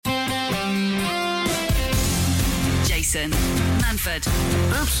Jason Manford.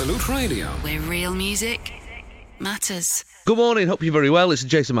 Absolute Radio. Where real music matters. Good morning, hope you're very well. It's the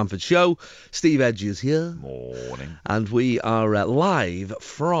Jason Manford Show. Steve Edge is here. Morning. And we are live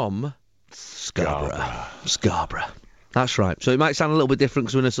from Scarborough. That's right. So it might sound a little bit different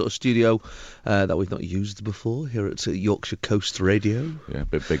because we're in a sort of studio that we've not used before here at Yorkshire Coast Radio. Yeah,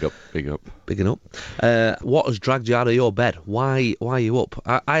 big up. Bigging up. What has dragged you out of your bed? Why are you up?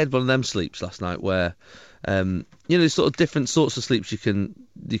 I had one of them sleeps last night where, there's sort of different sorts of sleeps you can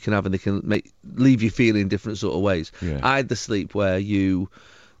have, and they can leave you feeling different sort of ways. Yeah. I had the sleep where you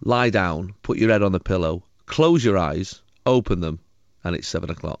lie down, put your head on the pillow, close your eyes, open them, and it's 7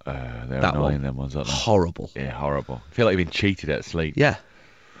 o'clock. They're that annoying, one. them ones, aren't they? Horrible. Yeah, horrible. I feel like you've been cheated at sleep. Yeah.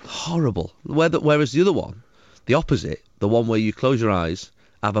 Horrible. Whereas the other one, the opposite, the one where you close your eyes,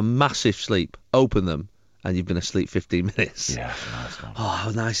 have a massive sleep, open them, and you've been asleep 15 minutes. Yeah, that's a nice one. Oh, how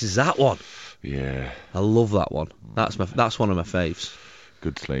nice is that one? Yeah. I love that one. That's one of my faves.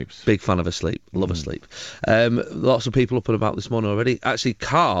 Good sleeps. Big fan of a sleep. Love a sleep. Lots of people up and about this morning already. Actually,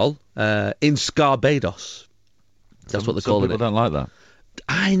 Carl in Scarbados. That's what they're calling it. People don't like that.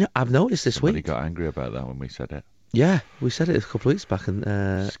 I know, I've noticed this Somebody week. got angry about that when we said it. Yeah, we said it a couple of weeks back. And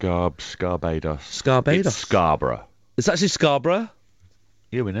Scarbados. Scarbados. It's Scarborough. It's actually Scarborough.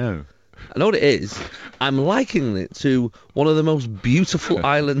 Yeah, we know. I know what it is. I'm likening it to one of the most beautiful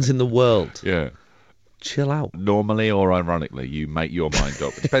islands in the world. Yeah. Chill out. Normally or ironically, you make your mind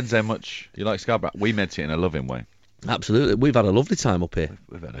up. It depends how much you like Scarborough. We meant it in a loving way. Absolutely. We've had a lovely time up here.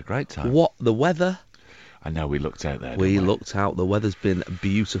 We've had a great time. What, the weather? I know we looked out there. We didn't looked out. The weather's been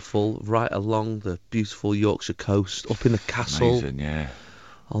beautiful right along the beautiful Yorkshire coast, up in the castle. Amazing, yeah.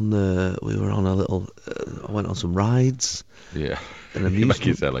 We were on a little. I went on some rides. Yeah. An You make amusement.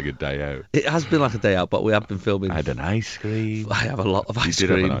 it sound like a day out. It has been like a day out, but we have been filming. I had an ice cream. I have a lot of ice You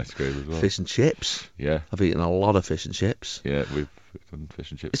cream. did have an ice cream as well. Fish and chips. Yeah. I've eaten a lot of fish and chips. Yeah, we've done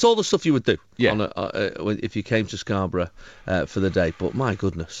fish and chips. It's all the stuff you would do. Yeah. If you came to Scarborough for the day. But my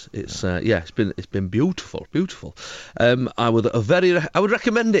goodness, it's it's been beautiful. I would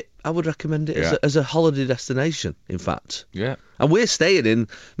recommend it. Yeah. as a holiday destination. In fact. Yeah. And we're staying in.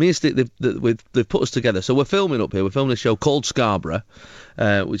 Me and Steve, they've put us together. So we're filming up here. We're filming a show called Scarborough,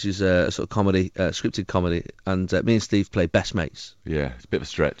 which is a sort of comedy, scripted comedy. And me and Steve play best mates. Yeah, it's a bit of a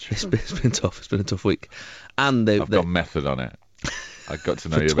stretch. It's been tough. It's been a tough week. And I've got method on it. I got to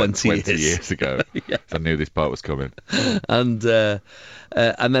know For you about 20 years ago. Yeah. So I knew this part was coming. And then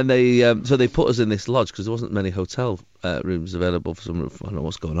they put us in this lodge because there wasn't many hotel rooms available for some. I don't know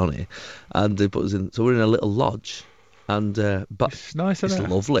what's going on here. And they put us in. So we're in a little lodge. And but It's nice, it's isn't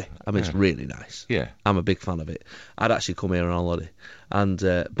it? lovely. I mean, it's Yeah. really nice. Yeah. I'm a big fan of it. I'd actually come here on holiday, and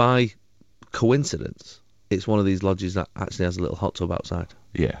by coincidence, it's one of these lodges that actually has a little hot tub outside.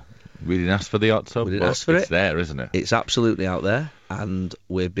 Yeah. We didn't ask for the hot tub. We didn't but ask for it's it. there, isn't it? It's absolutely out there, and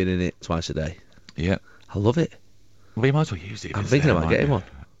we've been in it twice a day. Yeah. I love it. Well, you might as well use it. if I'm it's thinking there, about aren't getting you? one.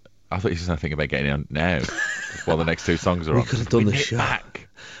 I thought you were thinking about getting on now. While the next two songs are We on. could have done the nip show. Back.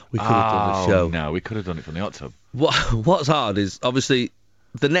 We could have done the show. No, we could have done it from the hot tub. What's hard is obviously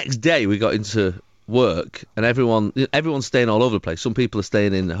the next day we got into work and everyone's staying all over the place. Some people are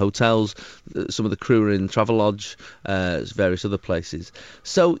staying in hotels, some of the crew are in Travelodge, various other places.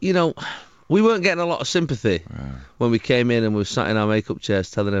 So we weren't getting a lot of sympathy when we came in and we were sat in our makeup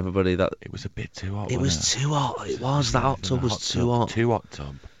chairs telling everybody that It was a bit too hot. it was too hot. It was. That hot tub was too hot. Too hot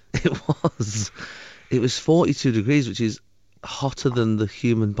tub. It was. It was 42 degrees, which is hotter than the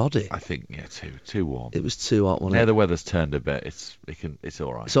human body. I think too warm. It was too hot. Wasn't Now it? the weather's turned a bit. It's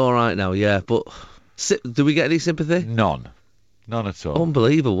all right. It's all right now, yeah. But do we get any sympathy? None at all.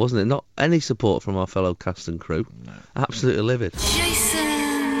 Unbelievable, wasn't it? Not any support from our fellow cast and crew. No. Absolutely livid. Jason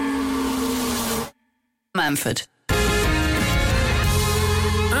Manford.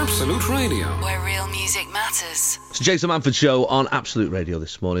 Absolute Radio. Where real music matters. It's the Jason Manford Show on Absolute Radio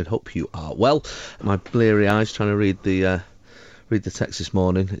this morning. Hope you are well. My bleary eyes trying to read the text this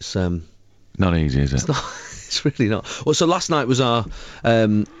morning. It's Not easy, is it? it's not. It's really not. Well, so last night was our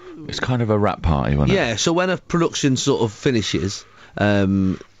It's kind of a rap party, wasn't it? yeah. So when a production sort of finishes,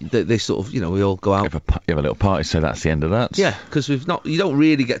 they sort of we all go out. You have a little party, so that's the end of that. Yeah, because you don't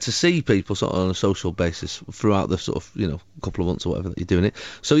really get to see people sort of on a social basis throughout the sort of couple of months or whatever that you're doing it.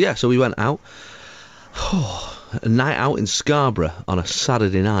 So yeah, so we went out. A night out in Scarborough on a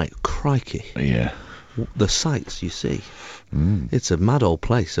Saturday night. Crikey, Yeah. the sights you see. Mm. It's a mad old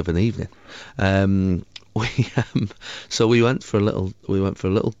place of an evening. So we went for a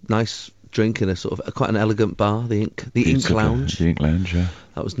little nice drink in a sort of quite an elegant bar, the Ink Lounge. The Ink Lounge, yeah.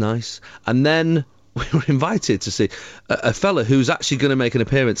 That was nice. And then we were invited to see a fella who's actually going to make an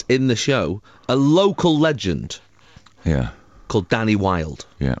appearance in the show, a local legend. Yeah. called Danny Wilde.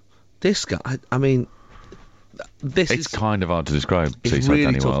 Yeah. This guy, I mean, It's kind of hard to describe. It's Seaside really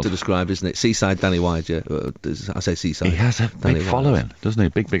Danny tough Wilde. to describe, isn't it? Seaside Danny Wilde, yeah. I say Seaside. He has a Danny big Wilde. following, doesn't he?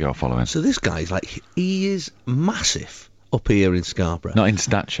 Big old following. So this guy's like, he is massive up here in Scarborough. Not in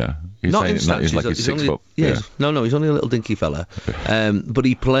stature. You're Not saying in stature. He's like he's 6 only, foot. Yeah. No, he's only a little dinky fella. But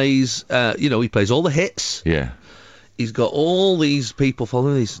he plays, he plays all the hits. Yeah. He's got all these people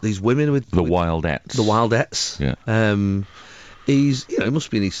following, these women with... The Wildettes. The Wildettes. Yeah. He's, he must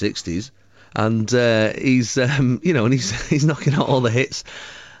be in his 60s. And he's, and he's knocking out all the hits.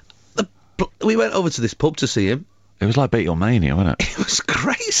 We went over to this pub to see him. It was like Beatlemania, wasn't it? It was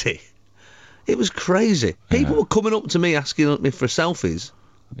crazy. It was crazy. People were coming up to me asking me for selfies,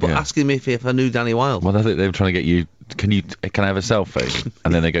 but asking me if I knew Danny Wilde. Well, I think they were trying to get you. Can I have a selfie?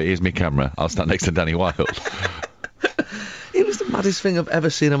 And then they go, "Here's my camera. I'll stand next to Danny Wilde." It was the maddest thing I've ever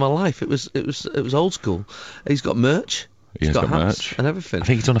seen in my life. It was old school. He's got merch. He's got hats merch and everything. I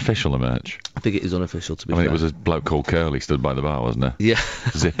think it's unofficial, the merch. I think it is unofficial, to be I mean, fair. it was a bloke called Curly stood by the bar, wasn't it? Yeah.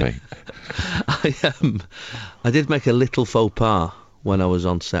 Zippy. I did make a little faux pas when I was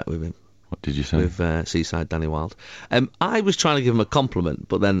on set with him. What did you say? With Seaside Danny Wilde. I was trying to give him a compliment,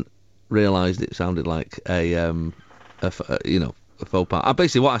 but then realised it sounded like a faux pas.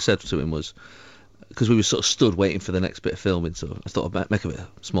 Basically, what I said to him was, because we were sort of stood waiting for the next bit of filming, so I thought I'd make a bit of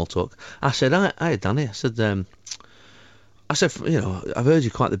small talk. I said, "Hi, Danny." I said, "I've heard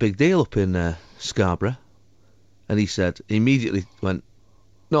you're quite the big deal up in Scarborough," and he immediately went,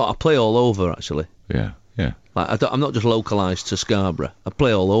 "No, I play all over actually. Yeah. Like I'm not just localised to Scarborough. I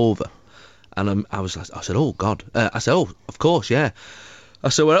play all over." And I said, "Oh God." I said, "Oh, of course, yeah." I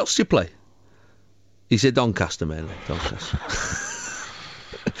said, "Where else do you play?" He said, "Doncaster, mainly. Doncaster."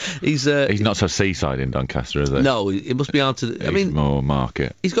 He's not so seaside in Doncaster, is he? No, it must be hard to. He's more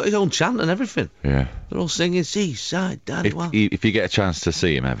market. He's got his own chant and everything. Yeah. They're all singing Seaside Danny Wilde. If you get a chance to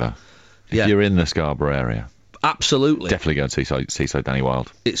see him ever, if you're in the Scarborough area, absolutely, definitely go and Seaside Danny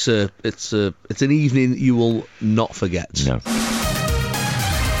Wilde. It's an evening you will not forget. No.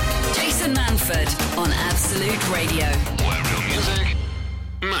 Jason Manford on Absolute Radio. Where real music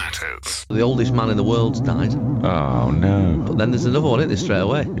matters. The oldest man in the world's died, Oh no. but then there's another one, isn't there, straight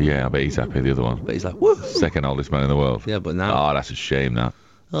away? Yeah, I bet he's happy. The other one, But he's like, woo! second oldest man in the world. Yeah, but now. Oh, that's a shame. That.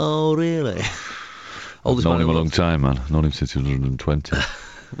 Oh, really? Oldest Known man in him the a long world. time, man. Known him since he was 120.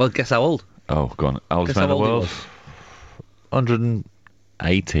 Well, guess how old? Oh, go on. Oldest Guess man in how the old he world.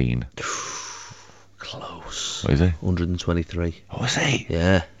 118. Close. What is he? 123. Oh, is he?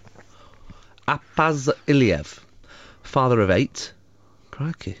 Yeah. Apaz Iliev, father of 8.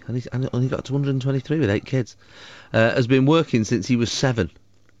 Crikey. And he's only got to 123 with 8 kids. Has been working since he was 7,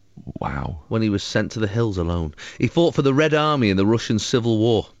 Wow. when he was sent to the hills alone. He fought for the Red Army in the Russian Civil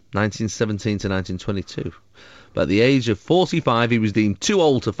War, 1917 to 1922. But at the age of 45, he was deemed too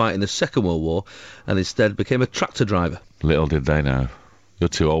old to fight in the Second World War, and instead became a tractor driver. Little did they know. You're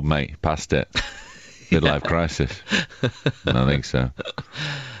too old, mate. Past it. Midlife crisis. I don't think so.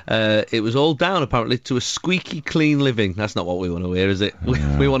 It was all down, apparently, to a squeaky clean living. That's not what we want to hear, is it?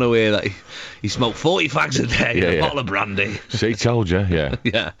 We want to hear that he smoked 40 fags a day and a bottle of brandy. She told you, yeah.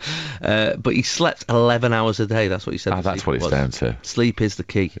 Yeah. But he slept 11 hours a day. That's what he said. That's what it's down to. Sleep is the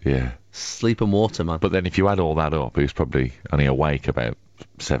key. Yeah. Sleep and water, man. But then if you add all that up, he was probably only awake about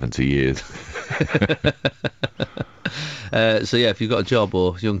 70 years. So yeah, if you've got a job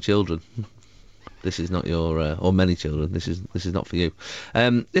or young children, this is not your, or many children, this is not for you.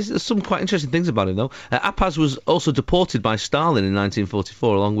 There's some quite interesting things about him, though. Apaz was also deported by Stalin in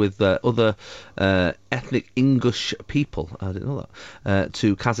 1944, along with other ethnic Ingush people, I didn't know that,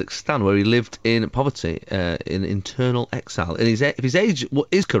 to Kazakhstan, where he lived in poverty, in internal exile. And if his age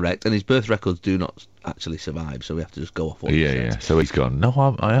is correct, and his birth records do not actually survive, so we have to just go off what he said. Yeah. So he's gone, no,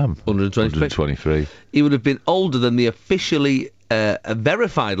 I am. 123. He would have been older than the officially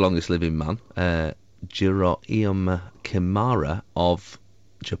verified longest living man, Jiroyama Kimura of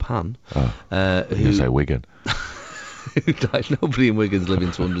Japan. Who say Wigan? Who died? Nobody in Wigan's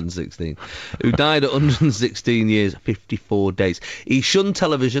living to 116. Who died at 116 years, 54 days. He shunned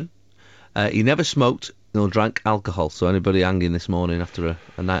television. He never smoked nor drank alcohol. So anybody hanging this morning after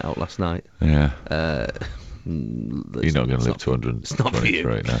a night out last night, Yeah. you're not going to live to 100. It's not for you.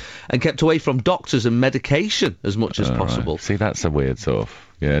 Right now. And kept away from doctors and medication as much as possible. Right. See, that's a weird sort of.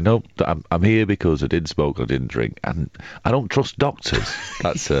 Yeah, no, I'm here because I didn't smoke, I didn't drink, and I don't trust doctors.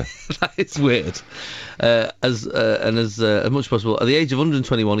 That's That is weird. As much as possible. At the age of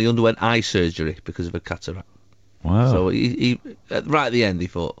 121, he underwent eye surgery because of a cataract. wow. So he right at the end, he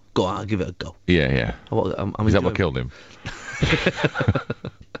thought, "Go on, I'll give it a go." Yeah. I'm Is that enjoying what killed him?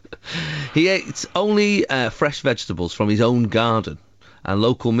 He ate only fresh vegetables from his own garden and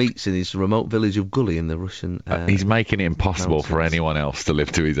local meats in his remote village of Gully in the Russian... He's making it impossible for anyone else to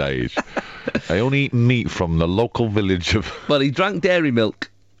live to his age. They only eat meat from the local village of... Well, he drank dairy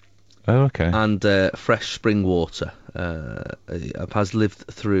milk. Oh, okay. And fresh spring water. Has lived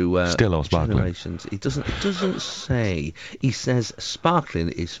through still all sparkling. generations. It doesn't say. He says sparkling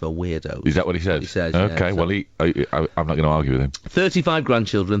is for weirdos. Is that what he says? He says. Okay. Yeah, well, I'm not going to argue with him. 35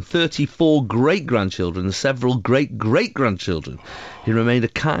 grandchildren, 34 great-grandchildren, and several great-great-grandchildren. He remained a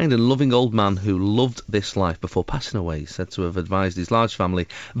kind and loving old man who loved this life before passing away. He's said to have advised his large family,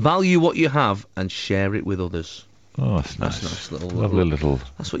 value what you have and share it with others. Oh, that's nice. That's nice. Lovely little...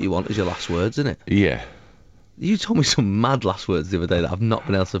 That's what you want, is your last words, isn't it? Yeah. You told me some mad last words the other day that I've not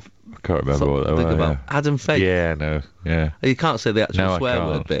been able to I can't remember what they were. about. Yeah. Adam Faith. Yeah, no, yeah. You can't say the actual No, swear I can't.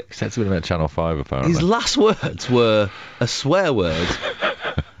 word bit. He said something about Channel 5, apparently. His last words were a swear word.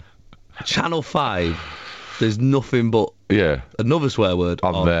 Channel 5. There's nothing but another swear word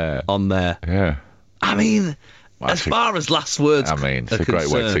on there. Yeah. I mean, Well, as far as last words I mean, it's are a great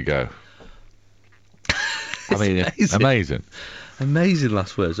way to concerned, go. I mean, amazing. Amazing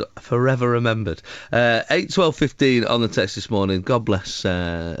last words, forever remembered. 8, 12, 15 on the text this morning. God bless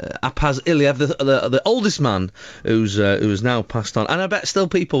Apaz Iliev, the oldest man who's now passed on. And I bet still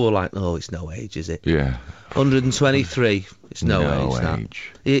people were like, oh, it's no age, is it? Yeah. 123. It's no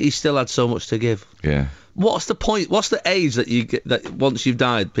age. He still had so much to give. Yeah. What's the point? What's the age that you get, that once you've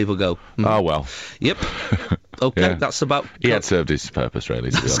died, people go, Oh, well. Yep. Okay, Yeah. that's about... He had served his purpose,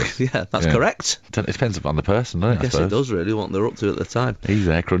 really, to be honest. Yeah, that's correct. It depends on the person, doesn't it? I guess it does, really, what they're up to at the time. He's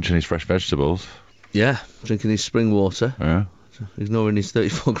there crunching his fresh vegetables. Yeah, drinking his spring water, Yeah. ignoring his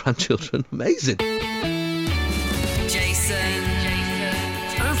 34 grandchildren. Amazing. Jason.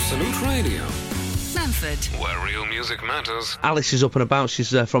 Absolute Radio, Manford. where real music matters. Alice is up and about.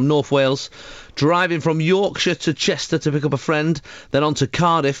 She's from North Wales, driving from Yorkshire to Chester to pick up a friend, then on to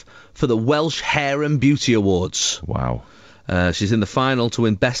Cardiff for the Welsh Hair and Beauty Awards. Wow. She's in the final to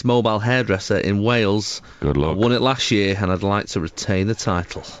win Best Mobile Hairdresser in Wales. Good luck. I won it last year, and I'd like to retain the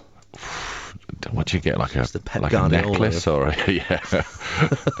title. What do you get, like a Pep like a Guardiola. necklace or a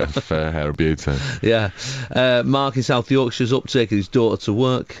of hair and beauty? Yeah. Mark in South Yorkshire's up taking his daughter to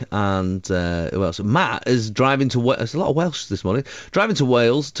work, and who else? Matt is driving to Wales. There's a lot of Welsh this morning. Driving to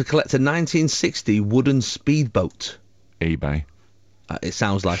Wales to collect a 1960 wooden speedboat. eBay. It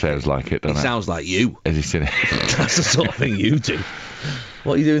sounds like Sounds like it, doesn't it? sounds like you. Has he seen it? That's the sort of thing you do.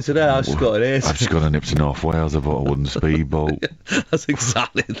 What are you doing today? I've just got an ear. I've just got a nip to North Wales. I bought a wooden speedboat. That's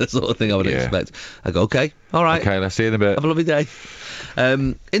exactly the sort of thing I would Yeah. expect. I go, okay, all right. Okay, let's see you in a bit. Have a lovely day.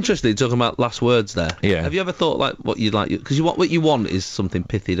 Interesting, talking about last words there. Yeah. Have you ever thought like what you'd like? Because what you want is something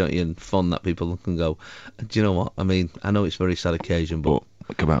pithy, don't you, and fun that people can go, do you know what? I mean, I know it's a very sad occasion, but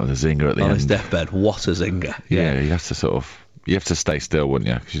Come out with a zinger at the on end. his deathbed, what a zinger. Yeah, you have to you have to stay still, wouldn't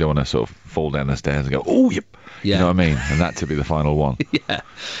you? Because you don't want to sort of fall down the stairs and go, oh, yep. Yeah. You know what I mean? And that to be the final one. Yeah.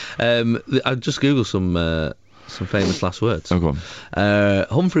 I just googled some famous last words. Oh, go on.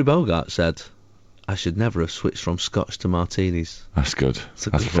 Humphrey Bogart said, I should never have switched from Scotch to martinis. That's good. It's a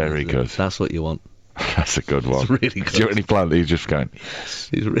That's good one, very isn't it? good. That's what you want. That's a good one. It's really good. Do you have any plan that you're just going,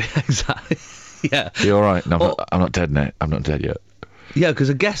 Exactly. Yeah. you all right? No, Well- I'm not dead now. I'm not dead yet. Yeah, because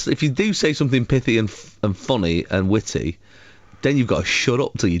I guess if you do say something pithy and funny and witty, then you've got to shut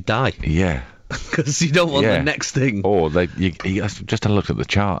up till you die. Yeah. Because you don't want Yeah. the next thing. Or you just had a look at the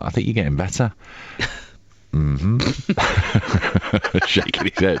chart. I think you're getting better. Shaking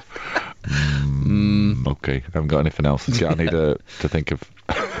his head. Okay, I haven't got anything else. I need to think of.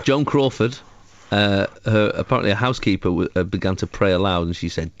 Joan Crawford, apparently a housekeeper began to pray aloud, and she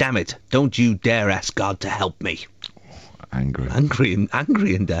said, "Damn it! Don't you dare ask God to help me." Angry.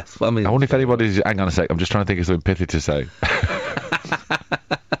 Angry in death. I mean, I wonder if anybody's. Hang on a sec. I'm just trying to think of something pithy to say.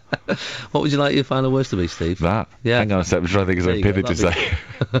 what would you like your final words to be, Steve? That. Yeah. Hang on a sec. I'm just trying to think of something There you pithy go, to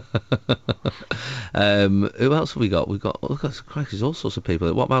say. Who else have we got? We've got Christ, there's all sorts of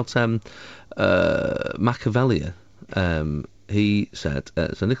people. What about Machiavelli? He said,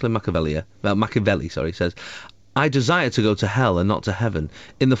 so Nicola Machiavelli, says, I desire to go to hell and not to heaven.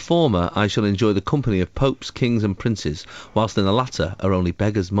 In the former, I shall enjoy the company of popes, kings and princes, whilst in the latter are only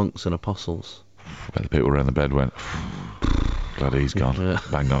beggars, monks and apostles. But the people around the bed went, glad he's gone. Yeah.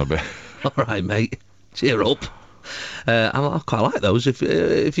 Banged on a bit. All right, mate. Cheer up. I quite like those.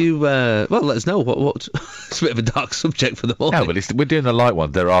 If you let us know what it's a bit of a dark subject for the morning. No, but we're doing the light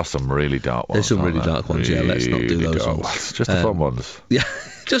one. There are some really dark ones. There's some aren't really there? dark ones. Yeah, let's not do Really those dark ones. Just the fun ones. Yeah,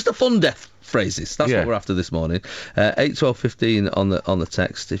 just the fun death phrases. That's Yeah. what we're after this morning. 8, 12, 15 on the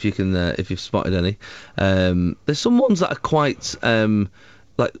text. If you can, if you've spotted any, there's some ones that are quite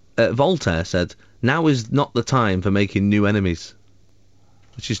Voltaire said, "Now is not the time for making new enemies."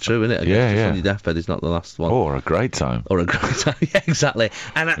 Which is true, isn't it? I guess Yeah, just yeah. on your deathbed is not the last one. Or a great time. Or a great time. Yeah, exactly.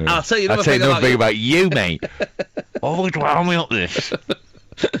 And I'll tell you another thing about you, mate. Always wound me up this.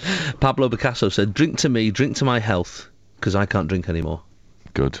 Pablo Picasso said, "Drink to me, drink to my health, because I can't drink anymore."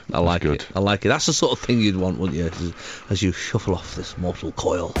 Good. I like good. it. I like it. That's the sort of thing you'd want, wouldn't you? As you shuffle off this mortal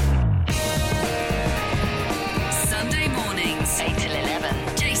coil. Sunday mornings, 8 till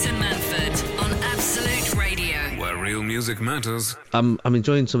 11. Jason Manford on Absolute Radio. Where real music matters. I'm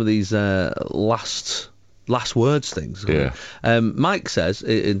enjoying some of these last words things. Yeah. Mike says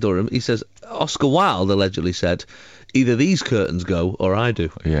in Durham, he says Oscar Wilde allegedly said, "Either these curtains go or I do."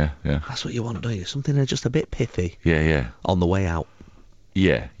 Yeah, yeah. That's what you want, don't you? Something just a bit pithy Yeah, yeah. on the way out.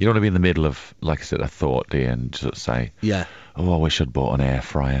 Yeah. You don't want to be in the middle of, like I said, a thought, do you? And just say, Yeah. "Oh, I wish I'd bought an air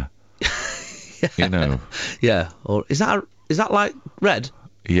fryer." You know? Yeah. Or is that like red?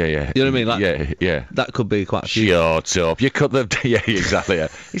 Yeah, yeah. You know what I mean? Like, yeah, yeah. that could be quite a few. Shut up. You cut the... Yeah, exactly. Yeah.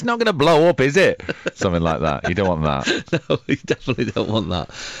 It's not going to blow up, is it? Something like that. You don't want that. No, you definitely don't want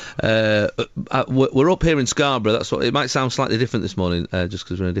that. We're up here in Scarborough. That's what it might sound slightly different this morning, just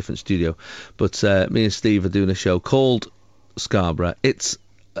because we're in a different studio. But me and Steve are doing a show called Scarborough. It's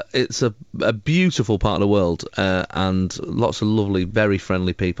a beautiful part of the world, and lots of lovely, very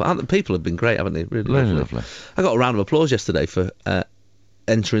friendly people. And the people have been great, haven't they? Really Lovely. I got a round of applause yesterday for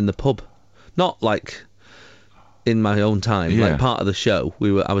entering the pub. Not like in my own time, Yeah. like part of the show.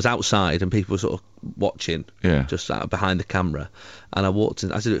 I was outside and people were sort of watching, Yeah. just behind the camera. And I walked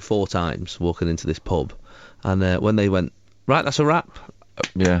in. I did it 4 times, walking into this pub. And when they went, "Right, that's a wrap,"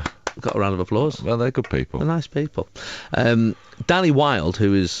 Yeah. got a round of applause. Well, they're good people. They're nice people. Danny Wilde,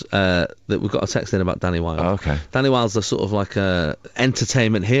 who is that we've got a text in about Danny Wilde. Oh, okay. Danny Wilde's a sort of like a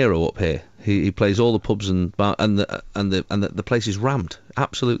entertainment hero up here. He plays all the pubs and the place is rammed,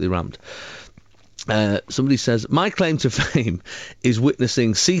 absolutely rammed. Somebody says, "My claim to fame is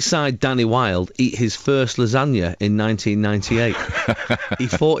witnessing Seaside Danny Wilde eat his first lasagna in 1998. He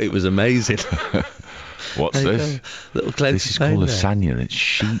thought it was amazing." What's There you this? go. Little claim This to is fame called there. lasagna and it's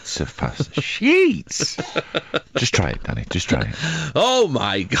sheets of pasta. Sheets! Just try it, Danny. Just try it. Oh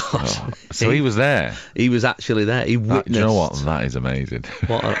my God! Oh. So he was there. He was actually there. He witnessed. Do you know what? That is amazing.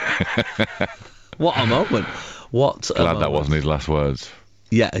 What a moment! What a Glad moment. that wasn't his last words.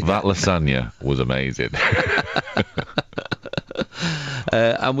 Yeah. That lasagna was amazing.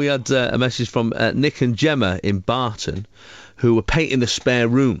 And we had a message from Nick and Gemma in Barton, who were painting the spare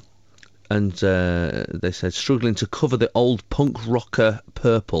room. And they said, struggling to cover the old punk rocker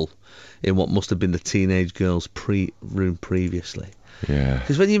purple in what must have been the teenage girl's room previously. Yeah.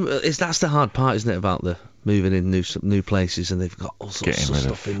 Because that's the hard part, isn't it, about the moving in new places, and they've got all sorts Getting of rid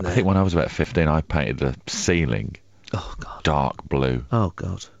stuff in of... there. I think when I was about 15, I painted the ceiling Oh God. dark blue. Oh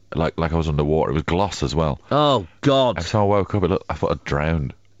God. Like I was underwater. It was gloss as well. Oh God. And so I woke up, I thought I'd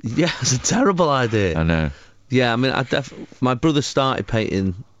drowned. Yeah, it's a terrible idea. I know. Yeah, I mean, my brother started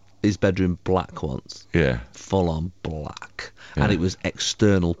painting his bedroom black once, Yeah. full on black, Yeah. and it was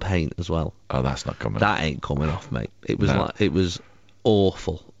external paint as well. Oh, that's not coming. That ain't coming off, mate. It was No. it was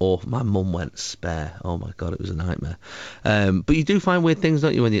awful. My mum went spare. Oh my God, it was a nightmare. But you do find weird things,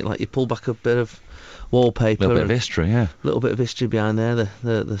 don't you, when you pull back a bit of wallpaper, A little bit of and history, yeah. a little bit of history behind there,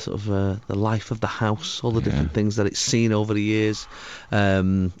 the sort of the life of the house, all the different things that it's seen over the years.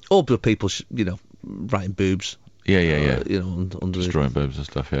 Or people, writing boobs. Yeah. Under Destroying boobs and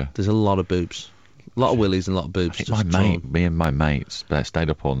stuff, yeah. there's a lot of boobs, a lot of willies and a lot of boobs. I think just me and my mates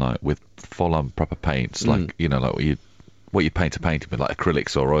stayed up all night with full-on proper paints, like what you paint a painting with, like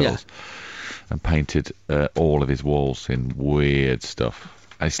acrylics or oils, and painted all of his walls in weird stuff.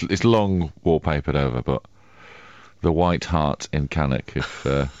 And it's long wallpapered over, but the White Hart in Cannock, if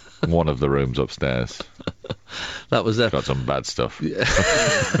one of the rooms upstairs, That was got some bad stuff.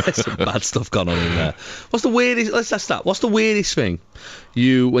 There's some bad stuff gone on in there. What's the weirdest? Let's start. What's the weirdest thing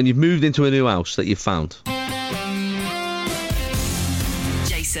when you've moved into a new house that you've found?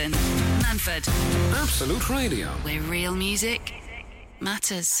 Jason Manford, Absolute Radio. where real music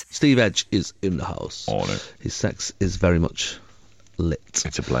matters. Steve Edge is in the house. On it. His sex is very much lit.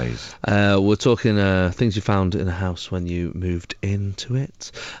 It's a blaze. We're talking things you found in a house when you moved into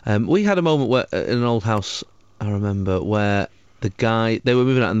it. We had a moment where in an old house, I remember, where they were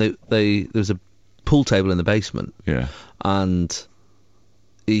moving out, and there was a pool table in the basement, Yeah. and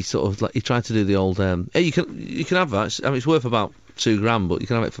he sort of he tried to do the old hey, you can have that. I mean, it's worth about £2,000, but you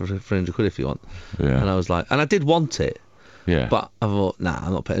can have it for 300 quid if you want. Yeah. And I was like, and I did want it, Yeah. but I thought, nah,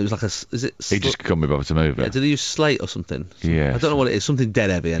 I'm not paying. It was like he just couldn't be bothered to move yeah, it. did they use slate or something? Yeah. I don't know what it is. Something dead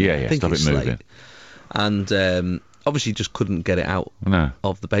heavy. Anyway. Yeah, I think stop it's it moving. slate. And obviously just couldn't get it out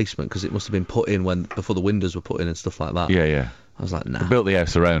of the basement because it must have been put in before the windows were put in and stuff like that. Yeah. I was like, nah. They built the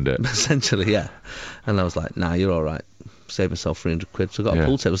house around it. Essentially, yeah. And I was like, nah, you're all right. Save myself 300 quid. So I got a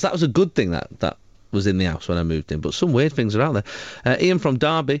pool table. So that was a good thing that was in the house when I moved in. But some weird things are out there. Ian from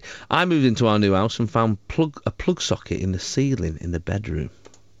Derby. I moved into our new house and found a plug socket in the ceiling in the bedroom.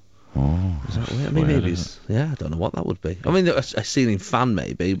 Oh, is that weird? I mean, maybe I don't know what that would be. I mean, a ceiling fan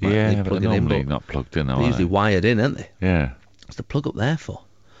maybe. But yeah, but they're normally not plugged in, they're usually wired in, aren't they? Yeah. What's the plug up there for?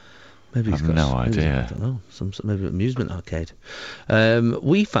 Maybe he's got no idea. I don't know. Maybe an amusement arcade.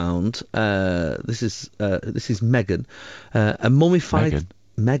 We found this is Megan, a mummified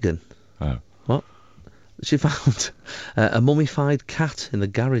Megan. Oh. What? She found a mummified cat in the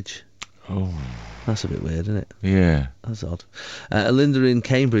garage. Oh. That's a bit weird, isn't it? Yeah. That's odd. Linda in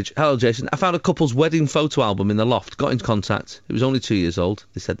Cambridge. Hello, Jason. I found a couple's wedding photo album in the loft. Got in contact. It was only 2 years old.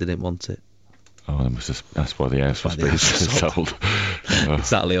 They said they didn't want it. Oh, that's why the house was being sold.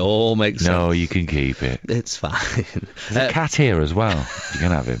 Exactly. All makes sense. No, you can keep it. It's fine. There's a cat here as well. You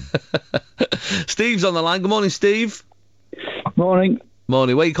can have him. Steve's on the line. Good morning, Steve. Morning.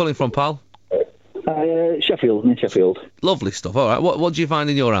 Morning. Where are you calling from, pal? Sheffield, near Sheffield. Lovely stuff. All right. What did you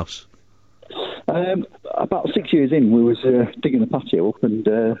find in your house? About 6 years in, we was digging the patio up and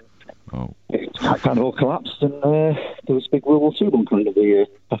it kind of all collapsed and there was a big World War II bunker under the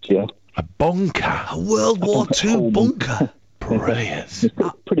patio. A bunker? A World War II bunker? Brilliant. It's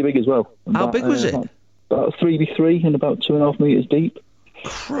pretty big as well. How big was it? About 3x3 and about 2.5 metres deep.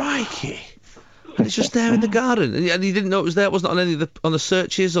 Crikey. And it's just there in the garden. And you didn't know it was there? It wasn't on any of the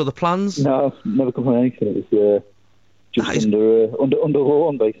searches or the plans? No, never come on anything. It was just under the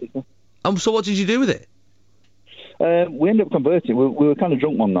lawn, basically. So what did you do with it? We ended up converting. We were kind of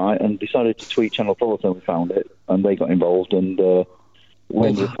drunk one night and decided to tweet Channel 4 when we found it, and they got involved and we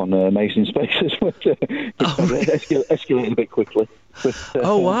ended up on Amazing Spaces, which escalated a bit quickly. But,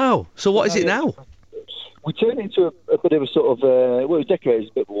 wow. So what is it now? We turned it into a bit of a sort of, it was decorated as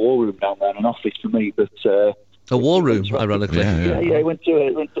a bit of a war room down there, and an office for me, but... a war room, ironically. Yeah, it went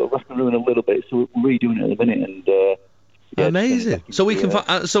to rack and ruin a little bit, so we're redoing it at the minute, and... Amazing. So we can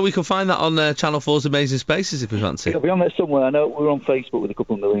find that on Channel 4's Amazing Spaces if we fancy. It'll be on there somewhere. I know we're on Facebook with a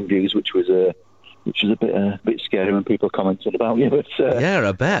couple of million views, which was a bit scary when people commented about you. But, yeah,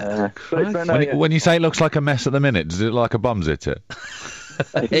 I bet. When you say it looks like a mess at the minute, does it look like a bum's hit it?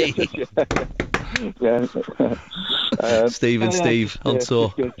 Steve on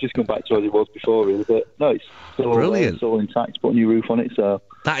tour. Just come back to as it was before, really. But no, it's still brilliant. It's all intact. Put a new roof on it. So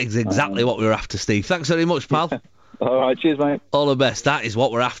that is exactly what we were after, Steve. Thanks very much, pal. All right, cheers, mate. All the best. That is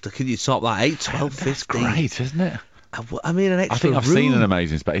what we're after. Can you top that? 8, 12, 15. That's great, isn't it? I mean, an extra I think I've room. seen an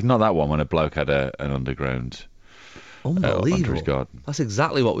Amazing Space. Not that one when a bloke had an underground. Unbelievable. Under his garden. That's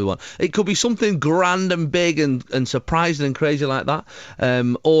exactly what we want. It could be something grand and big and surprising and crazy like that.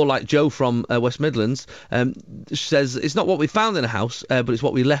 Or like Joe from West Midlands says, it's not what we found in a house, but it's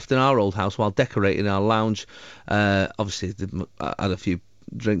what we left in our old house while decorating our lounge. Obviously, I had a few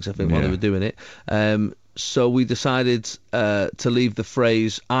drinks, I think, while they were doing it. So we decided to leave the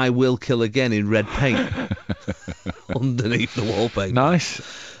phrase "I will kill again" in red paint underneath the wallpaper. Nice.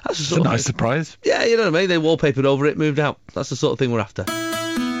 That's a nice surprise. Yeah, you know what I mean? They wallpapered over it, moved out. That's the sort of thing we're after.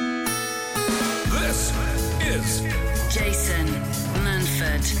 This is Jason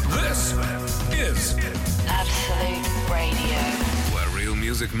Manford. This is Absolute Radio. where real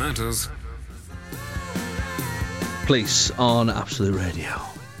music matters. Police on Absolute Radio.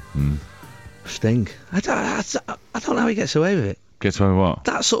 Sting. I don't know how he gets away with it. Gets away with what?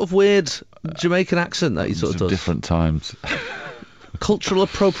 That sort of weird Jamaican accent that he sort of does. Different times. Cultural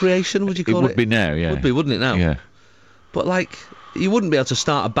appropriation, would you call it? It would be now, yeah. Would be, wouldn't it now? Yeah. But like, you wouldn't be able to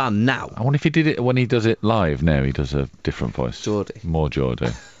start a band now. I wonder if he did it when he does it live now. He does a different voice. Geordie. More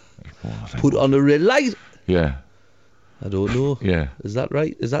Geordie. Put on a red light. Yeah. I don't know. Yeah. Is that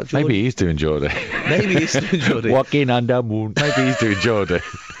right? Is that Geordie? Maybe he's doing Geordie. Maybe he's doing Geordie. Walking on the moon. Maybe he's doing Geordie.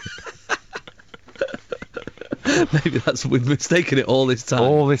 Maybe we've mistaken it all this time.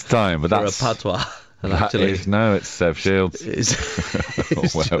 All this time, but for that's a patois. And that actually, it's Seth Shields.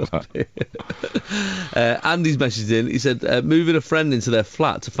 Andy's messaged in. He said, moving a friend into their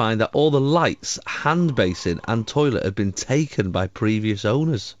flat to find that all the lights, hand basin and toilet had been taken by previous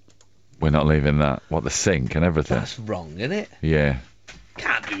owners. We're not leaving that. What, the sink and everything? That's wrong, isn't it? Yeah.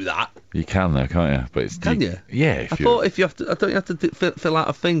 Can't do that. You can though, can't you? But it's, can you? Yeah. I thought if you have to, I thought you have to fill out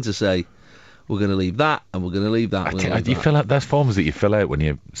a thing to say, we're going to leave that, and we're going to leave that. You fill out those forms that you fill out when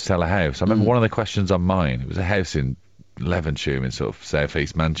you sell a house. I remember one of the questions on mine. It was a house in Levenshulme in sort of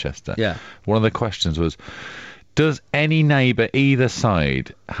southeast Manchester. Yeah. One of the questions was, does any neighbour either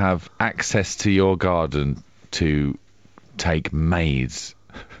side have access to your garden to take maize.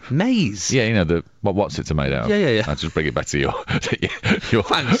 Maize? Yeah, you know, what's it's made out of? Yeah. I'll just bring it back to your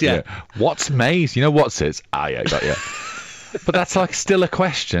Thanks, yeah. What's maize? You know what's it's? Ah, yeah, got you. But that's like still a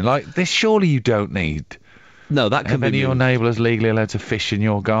question. Like this, surely you don't need. No, that can Have be any of your moved. neighbours legally allowed to fish in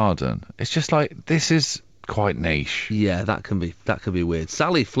your garden? It's just like this is quite niche. Yeah, that can be weird.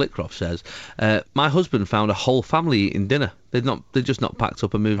 Sally Flitcroft says, my husband found a whole family eating dinner. They're just not packed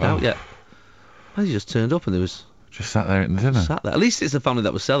up and moved out yet. Well, he just turned up and there was Just sat there eating dinner. sat there. At least it's the family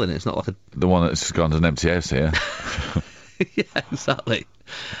that was selling it. It's not like The one that's just gone to an empty house here. yeah, exactly.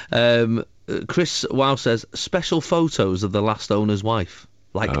 Chris Wow says special photos of the last owner's wife,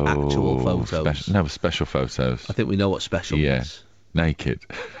 like actual photos. Special photos. I think we know what special means. Naked.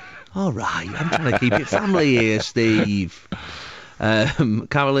 All right, I'm trying to keep it family here, Steve.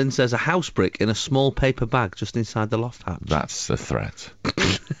 Carolyn says a house brick in a small paper bag just inside the loft hatch. That's a threat. Do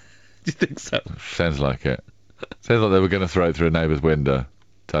you think so? Sounds like it. Sounds like they were going to throw it through a neighbour's window.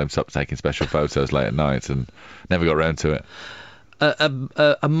 Tell him to stop taking special photos late at night and never got round to it.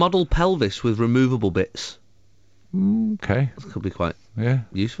 A model pelvis with removable bits. Okay. That could be quite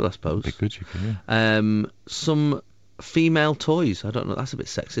useful, I suppose. Be good, you can, Some female toys. I don't know. That's a bit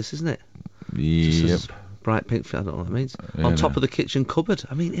sexist, isn't it? Yep. Just bright pink. I don't know what that means. On top of the kitchen cupboard.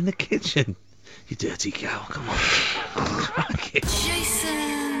 I mean, in the kitchen. You dirty cow. Come on. Crikey. Jason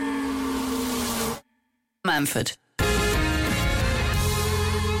Manford,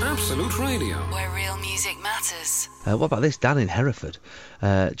 Absolute Radio. where real music matters. What about this? Dan in Hereford.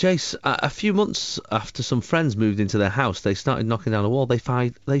 Jace, a few months after some friends moved into their house, they started knocking down a wall. They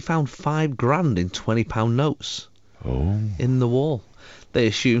found £5,000 in £20 notes in the wall. They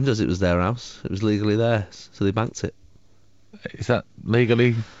assumed, as it was their house, it was legally theirs, so they banked it. Is that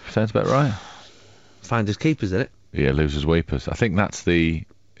legally? Sounds about right. Finders keepers, isn't it? Yeah, losers weepers. I think that's the.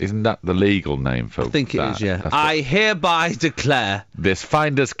 Isn't that the legal name for? I think it that? is. Yeah. That's I hereby declare this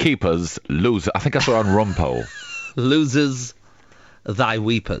finders keepers loser. I think that's what on Rumpole. losers thy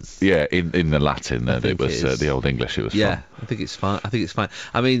weepers. Yeah, in the Latin, it think was it is. the Old English. It was. Yeah, from. I think it's fine.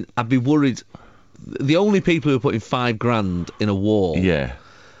 I mean, I'd be worried. The only people who are putting £5,000 in a wall Yeah.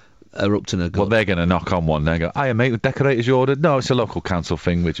 are up to no good. Well, they're going to knock on one. They go, "Hiya, mate, with decorators you ordered?" No, it's a local council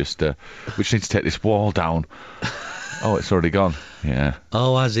thing. We just need to take this wall down. Oh, it's already gone. Yeah.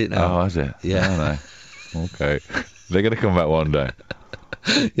 Oh, has it now? Oh, has it? Yeah. Oh, no. Okay. They're going to come back one day.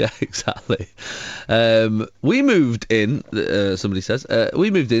 Yeah, exactly. We moved in. Somebody says we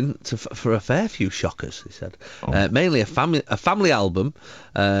moved in for a fair few shockers. He said mainly a family album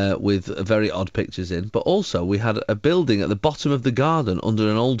with very odd pictures in, but also we had a building at the bottom of the garden under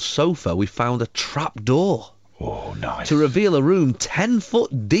an old sofa. We found a trap door Oh, nice. to reveal a room 10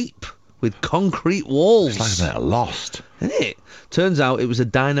 foot deep with concrete walls. It's like they're lost. Isn't it? Turns out it was a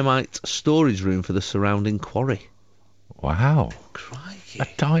dynamite storage room for the surrounding quarry. Wow. Crikey.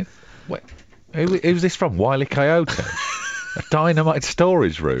 Wait, who's this from? Wile E. Coyote? A dynamite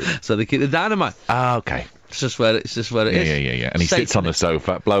storage room. So they keep the dynamite. Ah, okay. It's just where it is. Yeah. And he sits on the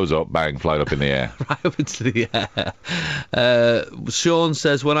sofa, blows up, bang, float up in the air. Right up into the air. Sean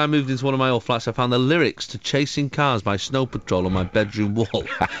says, when I moved into one of my old flats, I found the lyrics to Chasing Cars by Snow Patrol on my bedroom wall.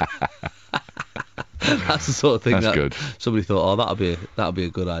 That's the sort of thing That's good. Somebody thought, that'll be a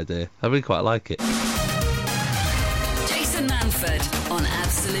good idea. I really quite like it. Jason Manford on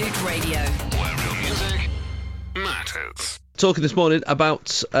Absolute Radio. Where real music matters. Talking this morning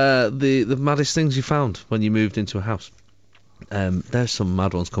about the maddest things you found when you moved into a house. There's some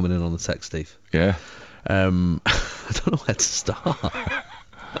mad ones coming in on the text, Steve. Yeah. I don't know where to start.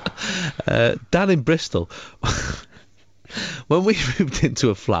 Dan in Bristol. When we moved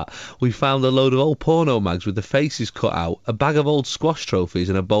into a flat, we found a load of old porno mags with the faces cut out, a bag of old squash trophies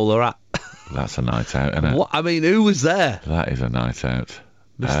and a bowler hat. That's a night out, isn't it? What? I mean, who was there? That is a night out.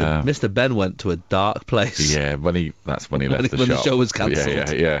 Mr. Ben went to a dark place. Yeah, that's when he left the when shop. the show was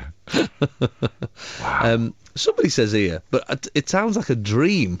cancelled. Yeah. Wow. Somebody says here, but it sounds like a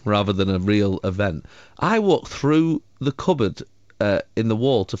dream rather than a real event. I walked through the cupboard in the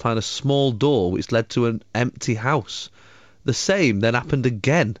wall to find a small door which led to an empty house. The same then happened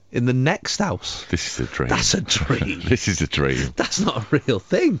again in the next house. This is a dream. That's a dream. This is a dream. That's not a real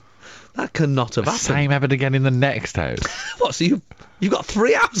thing. That cannot have happened. Same happened again in the next house. What, so you've got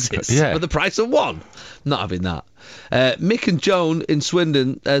 3 houses Yeah. for the price of one? Not having that. Mick and Joan in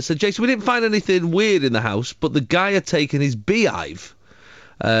Swindon said, Jason, we didn't find anything weird in the house, but the guy had taken his beehive.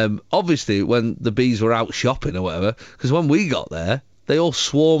 Obviously, when the bees were out shopping or whatever, because when we got there, they all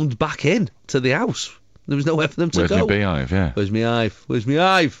swarmed back in to the house. There was nowhere for them to Where's go. my beehive? Yeah. Where's my hive? Where's my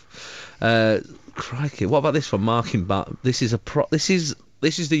hive? Crikey. What about this from Mark in This is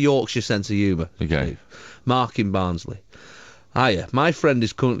This is the Yorkshire sense of humour. Okay. Steve. Mark in Barnsley. Hiya, my friend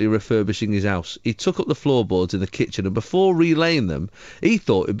is currently refurbishing his house. He took up the floorboards in the kitchen and before relaying them, he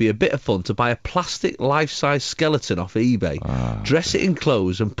thought it'd be a bit of fun to buy a plastic life-size skeleton off eBay, dress it in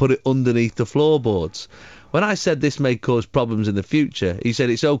clothes and put it underneath the floorboards. When I said this may cause problems in the future, he said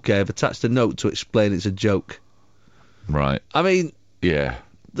it's okay, I've attached a note to explain it's a joke. Right. I mean, Yeah.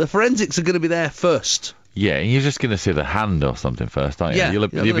 the forensics are going to be there first. Yeah, and you're just going to see the hand or something first, aren't you? Yeah, You'll you're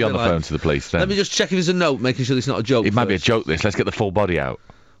be gonna on be the like, phone to the police then. Let me just check if it's a note, making sure it's not a joke. It might be a first. joke, this. Let's get the full body out.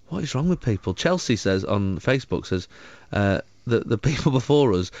 What is wrong with people? Chelsea says on Facebook, says that the people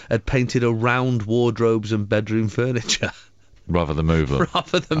before us had painted around wardrobes and bedroom furniture Rather than move them.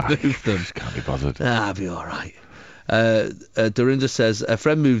 rather than move them. Just can't be bothered. I'll be all right. Dorinda says a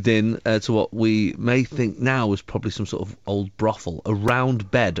friend moved in to what we may think now is probably some sort of old brothel. A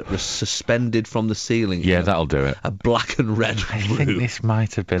round bed was suspended from the ceiling. Yeah, in that'll do it. a black and red I think room. this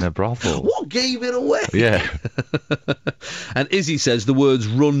might have been a brothel. What gave it away? Yeah. And Izzy says the words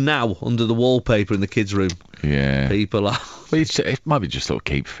 "run now" under the wallpaper in the kids' room. Yeah. People are Well, it might be just sort of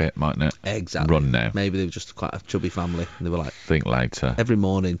keep fit, mightn't it? exactly Run now. Maybe they were just quite a chubby family, and they were like, Think later. every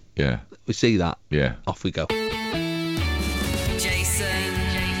morning Yeah. we see that, Yeah. off we go. Jason.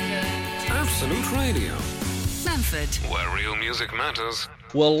 Absolute Radio, Manford. where real music matters.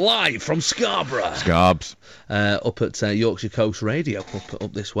 We're live from Scarborough, Scarbs. up at Yorkshire Coast Radio,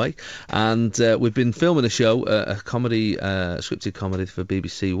 up this way, and we've been filming a show, a comedy, scripted comedy for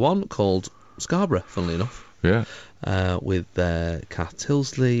BBC One called Scarborough, funnily enough. Yeah. With Kath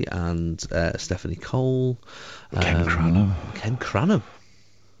Tilsley and Stephanie Cole. Ken Cranham. Ken Cranham.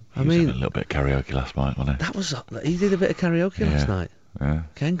 I He was mean, having a little bit of karaoke last night, wasn't he? that was he did a bit of karaoke last Yeah. night. Yeah.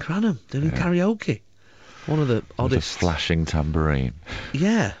 Ken Cranham doing karaoke. One of the With a oddest. flashing tambourine.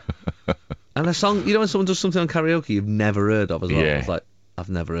 Yeah. And a song, you know, when someone does something on karaoke you've never heard of as well. Yeah. It's like, I've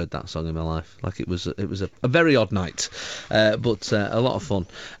never heard that song in my life. Like it was a very odd night, but a lot of fun.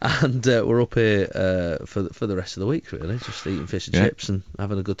 And we're up here for the rest of the week, really, just eating fish and Yeah. chips and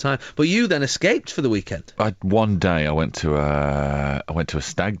having a good time. But you then escaped for the weekend. One day I went to a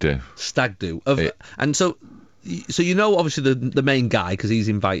stag do. Stag do. And so you know, obviously the main guy because he's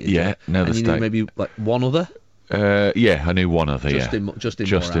invited. Yeah, you. know the and you knew stag. maybe like one other. Yeah, I knew one other. Justin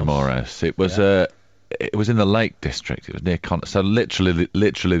Justin Morehouse. It was it was in the Lake District. It was near so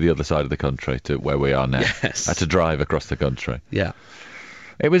literally the other side of the country to where we are now. Yes. I had to drive across the country. Yeah.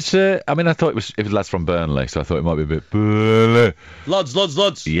 It was. I mean, I thought it was lads from Burnley, so I thought it might be a bit Burnley. Lads.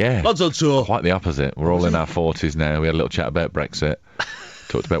 Yeah. Lads on tour. Quite the opposite. We're all in our 40s now. We had a little chat about Brexit,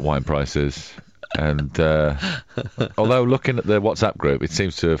 talked about wine prices, and although looking at the WhatsApp group, it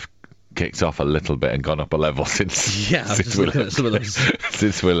seems to have kicked off a little bit and gone up a level since Yeah, I was just looking at some of those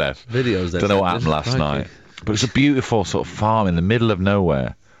since we left. videos. Don't know what happened last night, but it's a beautiful sort of farm in the middle of nowhere.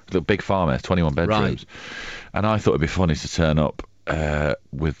 A little big farm house, 21 bedrooms, Right. and I thought it'd be funny to turn up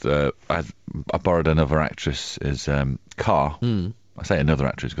with. I borrowed another actress's car. I say another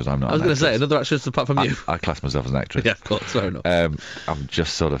actress because I'm not. I was going to say another actress apart from you. I class myself as an actress. Yeah, of course, fair enough. I'm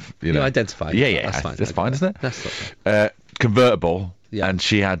just sort of, you know, identify. Yeah, yeah, That's fine. That's fine, isn't it? That's not Convertible. Yeah. And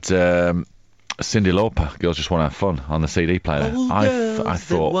she had Cyndi Lauper. Girls Just Want to Have Fun on the CD player. Oh, I girls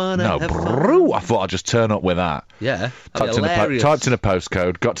thought, that wanna no, have fun. bro. I thought I'd just turn up with that. Yeah. Typed in a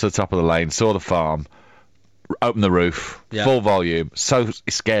postcode, got to the top of the lane, saw the farm, opened the roof, Yeah. full volume. So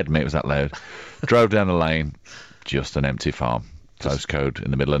it scared me. It was that loud. Drove down the lane, just an empty farm. Postcode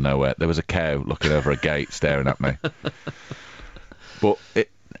in the middle of nowhere. There was a cow looking over a gate, staring at me. But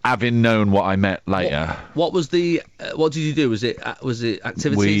having known what I met later, What was the? What did you do? Was it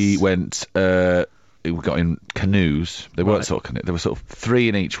activities? we went. We got in canoes. They weren't Right. sort of canoes. There were sort of 3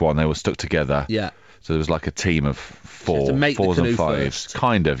 in each one. They were stuck together. Yeah. So there was like a team of 4, to make the 4s and canoe 5s, first.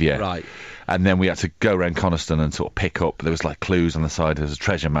 kind of, yeah. Right. And then we had to go around Coniston and sort of pick up. There was like clues on the side. There was a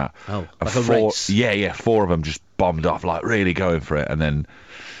treasure map. Oh, And like a race. Yeah. 4 of them just bombed off, like really going for it. And then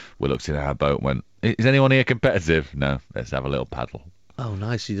we looked in our boat and went, "Is anyone here competitive?" "No, let's have a little paddle." Oh,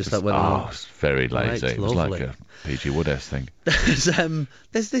 nice. You just like went Oh, along. it's very lazy. Right, It was like lovely. a PG Woodhouse thing.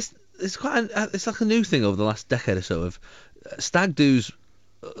 There's this. It's quite. It's like a new thing over the last decade or so of stag do's,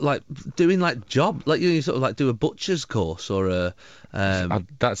 like doing like job, like you sort of like do a butcher's course or a.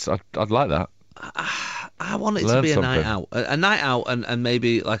 I'd like that. I want it to Learn be a something. night out, a night out, and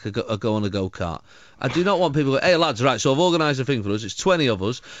maybe like a go on a go-kart. I do not want people. Hey lads, right? So I've organised a thing for us. It's 20 of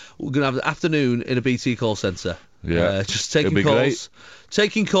us. We're gonna have the afternoon in a BT call centre. Yeah. Just It'd taking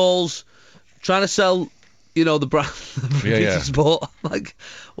be calls, trying to sell. You know the brand, Yeah, yeah. sport. Like,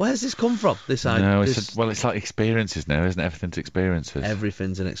 where's this come from? This idea. No, it's like experiences now, isn't it? Everything's experiences.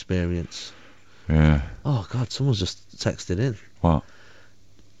 Everything's an experience. Yeah. Oh God, someone's just texted in. What?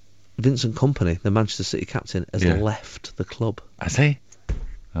 Vincent Kompany, the Manchester City captain, has left the club. Has he?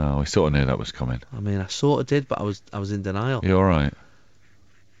 Oh, we sort of knew that was coming. I mean, I sort of did, but I was in denial. You all right?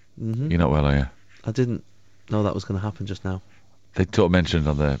 Mm-hmm. You're not well, are you? I didn't know that was going to happen just now. They sort of mentioned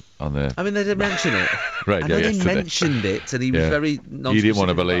on the. I mean, they did mention it. Radio I know yesterday. they mentioned it, and he was very non-specific. You didn't want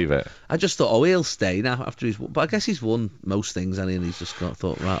to believe it. I just thought, oh, he'll stay now after he's. But I guess he's won most things, and he's just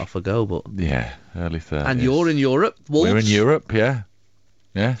thought, right, off I go. But yeah, early 30s. And you're in Europe. Wolves. We're in Europe, yeah,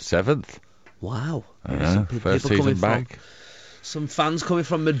 7th. Wow. I know. First season back. Some fans coming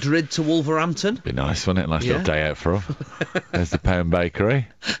from Madrid to Wolverhampton. Be nice, wouldn't it? Nice little day out for them. There's the Pound Bakery.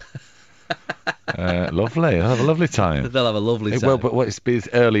 Lovely. They'll have a lovely time. They'll have a lovely time. Well, but it's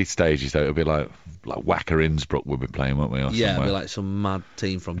early stages though. It'll be like Wacker Innsbruck we'll be playing, won't we? Or yeah, somewhere. It'll be like some mad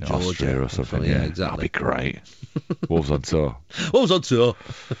team from Georgia Austria or something. Yeah, exactly. That'd be great. Wolves on tour. Wolves on tour.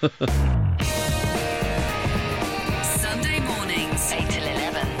 Sunday mornings, 8 till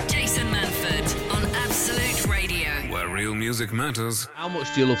 11. Jason Manford on Absolute Radio. Where real music matters. How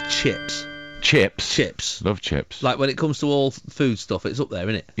much do you love chips? Chips. Love chips. Like when it comes to all food stuff, it's up there,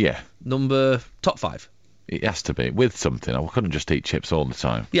 isn't it? Yeah. Top 5. It has to be with something. I couldn't just eat chips all the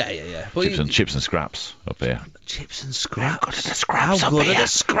time. Yeah. But Chips and scraps up here. Chips and scraps. How good are the scraps? How good are the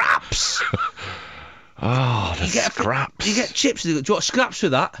scraps? Oh, the scraps. You get chips. Do you want scraps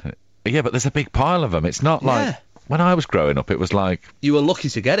with that? Yeah, but there's a big pile of them. It's not like when I was growing up. It was like you were lucky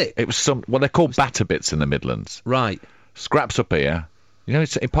to get it. It was they're called batter bits in the Midlands. Right. Scraps up here. You know,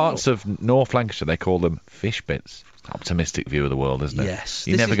 it's in parts of North Lancashire they call them fish bits. Optimistic view of the world, isn't it? Yes.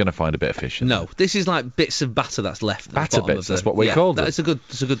 You're never going to find a bit of fish in No, this is like bits of batter that's left. Batter bits, that's what we called them. It's a good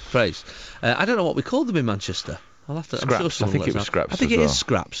phrase. I don't know what we called them in Manchester. I'll have to. Scraps. I'm sure I think it was scraps. I think as it well. is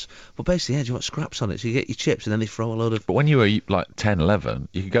scraps. But basically, do you want scraps on it? So you get your chips and then they throw a load of. But when you were like 10, 11,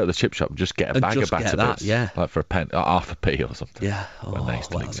 you could go to the chip shop and just get a bag of batter bits. Yeah. Like for half a p or something. Yeah. When they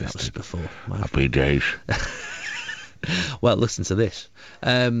still existed. That was before. Happy days. Well, listen to this.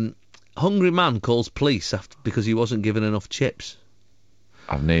 Hungry man calls police because he wasn't given enough chips.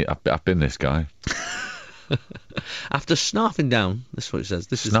 I've been this guy. After snarfing down, this is what it says.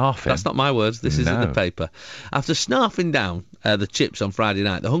 Snarfing? That's not my words. This is in the paper. After snarfing down the chips on Friday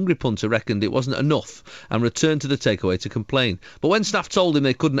night, the hungry punter reckoned it wasn't enough and returned to the takeaway to complain. But when staff told him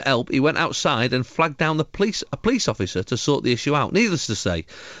they couldn't help, he went outside and flagged down a police officer to sort the issue out. Needless to say,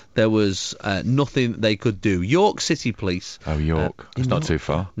 there was nothing they could do. York City Police. Oh, York. It's not too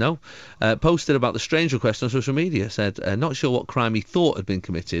far. No. Posted about the strange request on social media. Said, not sure what crime he thought had been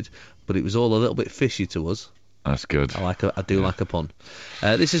committed, but it was all a little bit fishy to us. That's good. I do like a pun.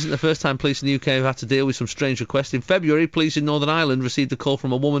 This isn't the first time police in the UK have had to deal with some strange requests. In February, police in Northern Ireland received a call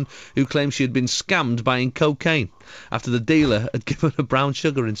from a woman who claimed she had been scammed buying cocaine after the dealer had given her brown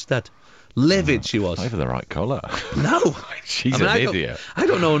sugar instead. Livid she was. Not even the right colour. No. She's an idiot. I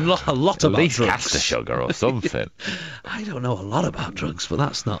don't know a lot about drugs. At least caster sugar or something. I don't know a lot about drugs, but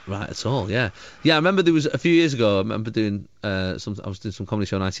that's not right at all. Yeah. I remember there was a few years ago. I remember doing I was doing some comedy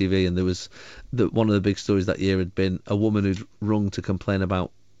show on ITV, and there was one of the big stories that year had been a woman who'd rung to complain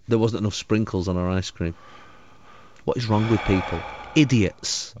about there wasn't enough sprinkles on her ice cream. What is wrong with people?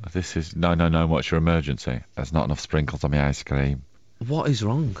 Idiots. This is no. What's your emergency? There's not enough sprinkles on my ice cream. What is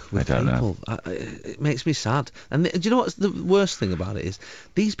wrong with people? It makes me sad. And do you know what's the worst thing about it is?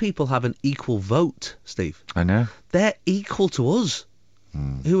 These people have an equal vote, Steve. I know. They're equal to us,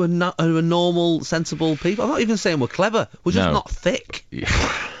 who are normal, sensible people. I'm not even saying we're clever. We're just not thick. Yeah.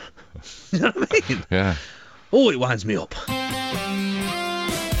 You know what I mean? Yeah. Oh, it winds me up.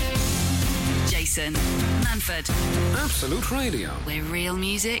 Jason Manford, Absolute Radio. where real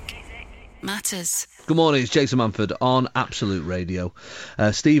music matters. Good morning, it's Jason Manford on Absolute Radio.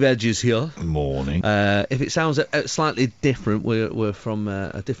 Steve Edge is here. Morning. If it sounds slightly different, we're from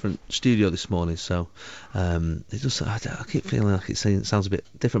a different studio this morning, so it just I keep feeling like it sounds a bit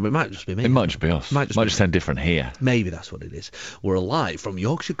different, but it might just be me. It might just be us. Might just sound different here. Maybe that's what it is. We're live from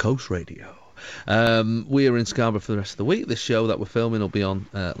Yorkshire Coast Radio. We are in Scarborough for the rest of the week. This show that we're filming will be on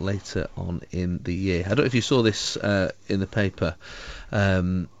later on in the year. I don't know if you saw this in the paper.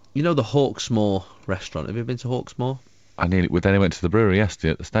 You know the Hawksmoor restaurant? Have you been to Hawksmoor? Then I went to the brewery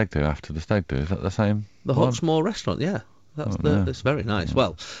yesterday at the stag do after the stag do. Is that the same? The one? Hawksmoor restaurant, yeah. It's very nice.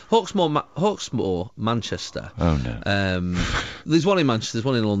 Well, Hawksmoor, Manchester. Oh no. There's one in Manchester. There's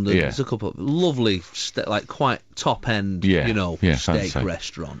one in London. Yeah. There's a couple of lovely, quite top end, steak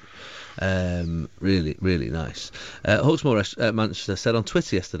restaurant. Really, really nice. Hawksmoor Manchester said on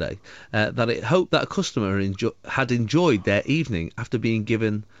Twitter yesterday that it hoped that a customer had enjoyed their evening after being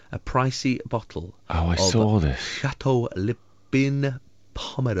given a pricey bottle. Oh, I saw this. Chateau Lipin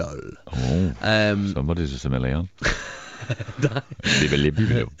Pomerol. Oh, somebody's just a million.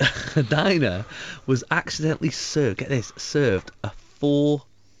 Dinah was accidentally served, get this, served a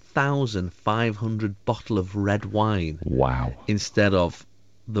 4,500 bottle of red wine. Wow. Instead of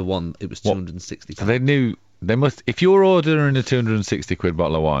the one, it was 260 So they knew, they must, if you're ordering a 260 quid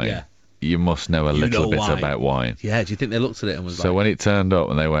bottle of wine, Yeah. you must know a little bit about wine. Yeah, do you think they looked at it and was So when it turned up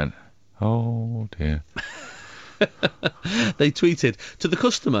and they went, oh dear. They tweeted, to the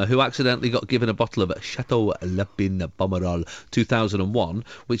customer who accidentally got given a bottle of Chateau Lepin Pomerol 2001,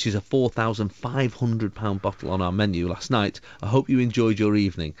 which is a £4,500 bottle on our menu last night, I hope you enjoyed your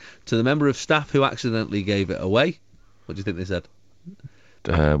evening. To the member of staff who accidentally gave it away, what do you think they said?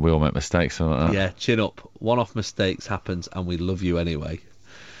 We all make mistakes, something like that. Yeah, chin up. One-off mistakes happens and we love you anyway.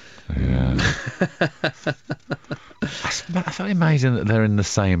 Yeah. That's very amazing that they're in the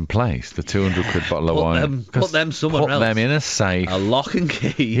same place, the 200 quid bottle of wine. Put them somewhere else. Put them in a safe. A lock and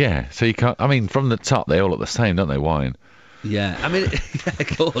key. Yeah, so you can't, I mean, from the top, they all look the same, don't they, wine? Yeah, I mean, yeah,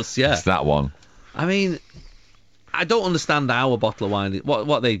 of course, yeah. It's that one. I mean, I don't understand how a bottle of wine,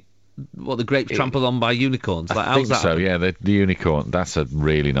 what the grapes trampled on by unicorns. Like, I think so, yeah, the unicorn, that's a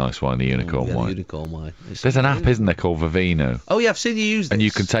really nice wine, the unicorn yeah, wine. The unicorn wine. There's an app, isn't there, called Vivino? Oh, yeah, I've seen you use this. And you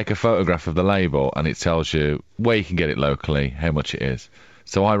can take a photograph of the label and it tells you where you can get it locally, how much it is.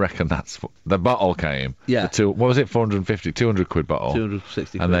 So I reckon that's... The bottle came. Yeah. What was it, 450, 200 quid bottle?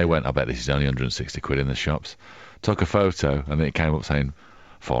 260 quid. And they went, I bet this is only 160 quid in the shops. Took a photo and it came up saying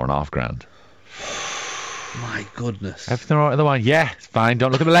 $4,500. My goodness. Everything all right with the wine? Yeah, it's fine.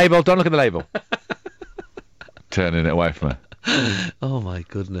 Don't look at the label. Don't look at the label. Turning it away from her. Oh my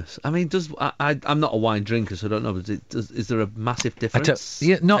goodness. I mean, I'm not a wine drinker, so I don't know. But is there a massive difference?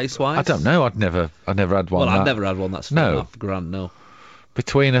 Taste-wise? I don't know. I've never had one. Well, I've never had one that's £4,500. No.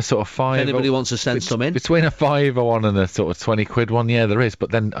 Between a sort of five. If anybody wants to send some in. Between a £5 one and a sort of 20 quid one, yeah, there is. But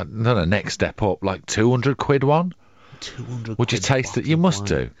then the next step up, like 200 quid one. 200. Would you taste it? You must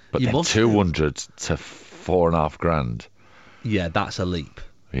do. But you then must 200 to $4,500. Yeah, that's a leap.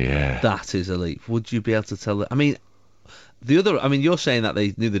 Yeah. That is a leap. Would you be able to tell that? I mean, you're saying that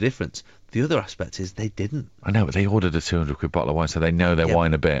they knew the difference. The other aspect is they didn't. I know, but they ordered a 200 quid bottle of wine, so they know their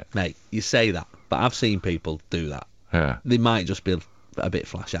wine a bit. Mate, you say that, but I've seen people do that. Yeah. They might just be a bit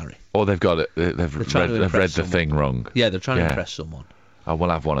flash Harry. Or they've got it. They've read the thing wrong. Yeah, they're trying to impress someone. Oh,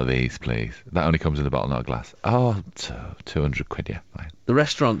 we'll have one of these, please. That only comes in a bottle, not a glass. Oh, 200 quid, yeah, fine. The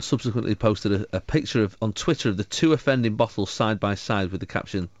restaurant subsequently posted a picture on Twitter of the two offending bottles side by side with the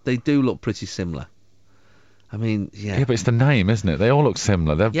caption, "They do look pretty similar." I mean, yeah. Yeah, but it's the name, isn't it? They all look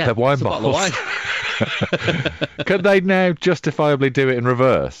similar. They're wine bottles. Wine. Could they now justifiably do it in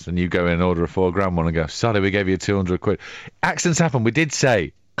reverse? And you go in and order a £4,000 one and go, sorry, we gave you 200 quid. Accidents happen. We did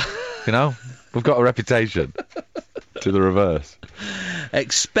say, we've got a reputation. To the reverse.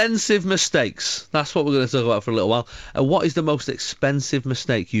 Expensive mistakes. That's what we're going to talk about for a little while. What is the most expensive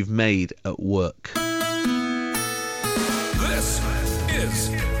mistake you've made at work? This is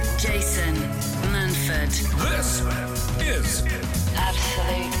Jason Manford. This is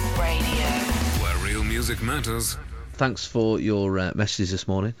Absolute Radio. where real music matters. Thanks for your messages this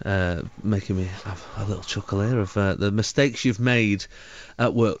morning, making me have a little chuckle here of the mistakes you've made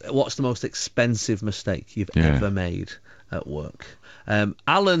at work. What's the most expensive mistake you've ever made at work?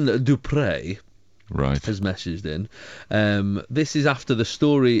 Alan Dupre has messaged in. This is after the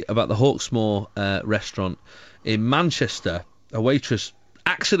story about the Hawksmoor restaurant in Manchester. A waitress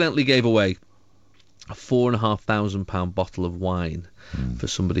accidentally gave away a £4,500 bottle of wine for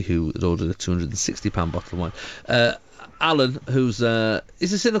somebody who had ordered a £260 bottle of wine. Alan, who's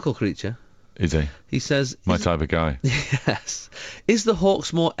is a cynical creature. Is he? He says... My type of guy. Yes. Is the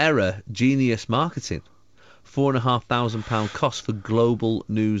Hawksmoor error genius marketing? £4,500 cost for global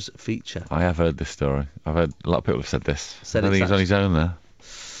news feature. I have heard this story. I've heard a lot of people have said this. I think it's he's on his own there.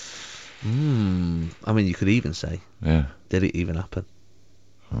 I mean, you could even say, did it even happen?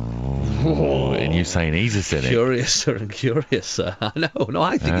 Oh, and you saying he's a cynic. Curiouser and curiouser. I know. No,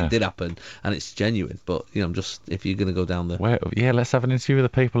 I think it did happen, and it's genuine. But I'm just, if you're going to go down the... let's have an interview with the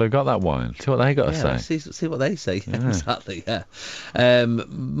people who got that wine. See what they got to say. See what they say. Exactly. Yeah.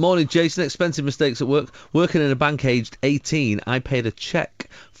 Morning, Jason. Expensive mistakes at work. Working in a bank aged 18, I paid a cheque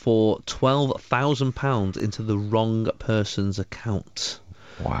for £12,000 into the wrong person's account.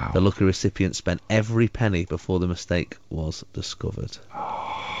 Wow. The lucky recipient spent every penny before the mistake was discovered.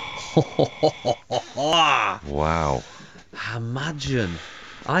 Wow. Imagine.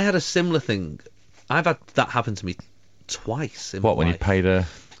 I had a similar thing. I've had that happen to me twice in my life. When you paid a...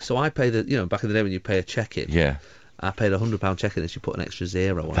 So I paid back in the day when you pay a check in. Yeah. I paid £100 check in and you put an extra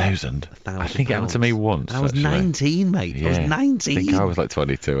zero on it. £1,000? I think it happened to me once. I was 19, mate. Yeah. I was 19. I think I was like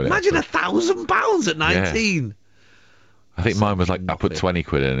 22. Imagine £1,000 at 19. Yeah. I think mine was like, I put 20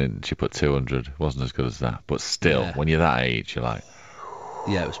 quid in and she put 200. It wasn't as good as that. But still, when you're that age, you're like...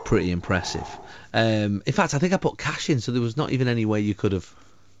 Yeah, it was pretty impressive. In fact, I think I put cash in, so there was not even any way you could have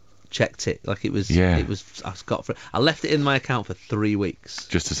checked it. Like, it was... I left it in my account for 3 weeks.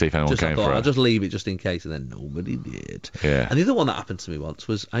 Just to see if anyone came for it. I'll just leave it just in case, and then nobody did. Yeah. And the other one that happened to me once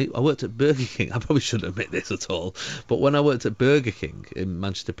was, I worked at Burger King. I probably shouldn't admit this at all, but when I worked at Burger King in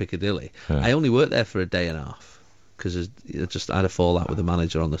Manchester Piccadilly, I only worked there for a day and a half. Because I had a fallout with the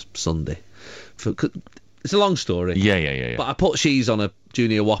manager on the Sunday. It's a long story. Yeah. But I put cheese on a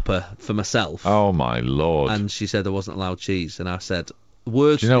Junior Whopper for myself. Oh, my Lord. And she said I wasn't allowed cheese. And I said,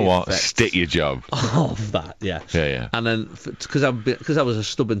 words Do you know what? effect Stick your job. of that, yeah. Yeah. And then, because I was a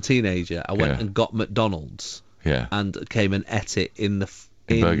stubborn teenager, I went and got McDonald's. Yeah. And came and ate it in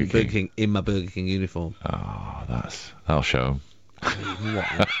Burger King, in my Burger King uniform. Oh, that'll show him.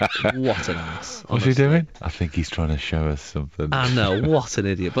 What an ass. What's he doing? I think he's trying to show us something. I know, what an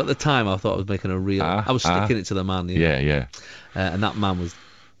idiot. But at the time, I thought I was making a real... I was sticking it to the man. Yeah. And that man was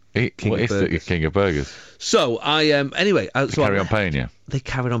King of Burgers. So, anyway... Carry on paying you? They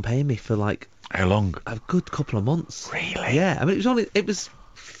carried on paying me for, like... How long? A good couple of months. Really? Yeah. I mean, it was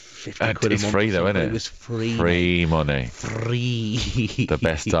 50 quid a month. It's free, though, isn't it? It was free. Free money. Free. The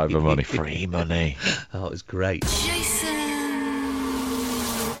best type of money. Free money. Oh, it was great. Jason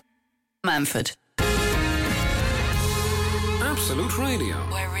Manford, Absolute Radio.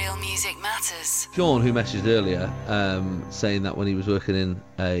 where real music matters. Sean, who messaged earlier, saying that when he was working in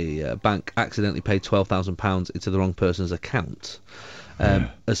a bank, accidentally paid £12,000 into the wrong person's account,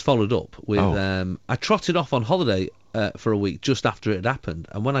 has followed up with, I trotted off on holiday for a week just after it had happened,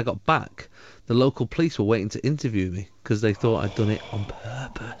 and when I got back, the local police were waiting to interview me because they thought I'd done it on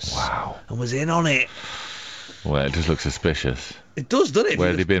purpose. Wow. And was in on it. Well, it just looks suspicious. It does, doesn't it? Where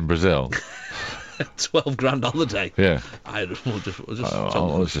had he been? Brazil? 12 grand holiday. Yeah. It's just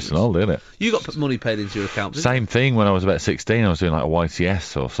an old, isn't it? You got money paid into your account, didn't Same thing when I was about 16. I was doing like a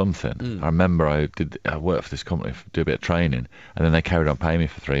YTS or something. I remember I worked for this company, do a bit of training, and then they carried on paying me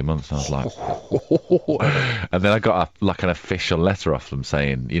for 3 months. And I was like, and then I got an official letter off them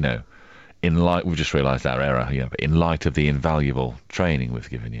saying, we've just realised our error. But in light of the invaluable training we've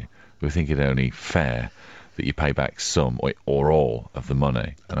given you, we think it only fair that you pay back some or all of the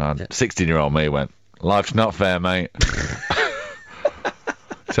money. And 16-year-old me went, life's not fair, mate.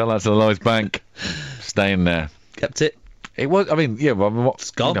 Tell that to the Lloyds Bank. Staying there. Kept it. It was,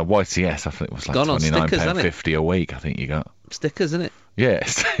 It's gone. YTS, I think it was like £29.50 a week, I think you got. Stickers, isn't it? Yeah.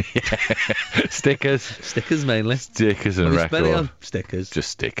 Stickers. Stickers mainly. Stickers and record. Stickers. Just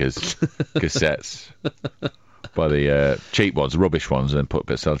stickers. Cassettes. By the cheap ones, rubbish ones, and then put a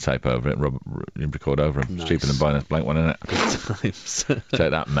bit of sellotape over it and record over them. Nice. It's cheaper than buying a blank one, isn't it? Good times.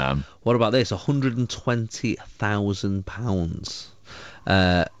 Take that, man. What about this? £120,000.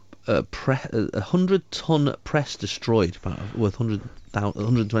 A 100-ton press destroyed, worth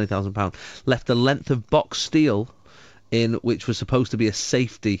 £120,000. Left a length of box steel in which was supposed to be a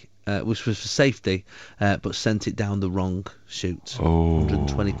safety, which was for safety, but sent it down the wrong chute.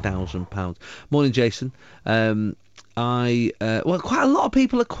 £120,000. Morning, Jason. Quite a lot of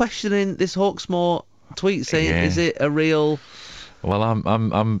people are questioning this Hawksmoor tweet, saying, "Is it a real?" Well,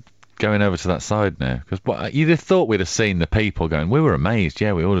 I'm going over to that side now because you'd have thought we'd have seen the people going. We were amazed.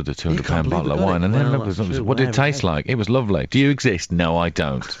 Yeah, we ordered a £200 bottle of wine, and then what did it taste like? It was lovely. Do you exist? No, I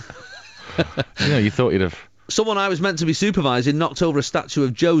don't. You thought you'd have. Someone I was meant to be supervising knocked over a statue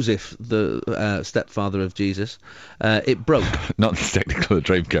of Joseph, the stepfather of Jesus. It broke. Not technically a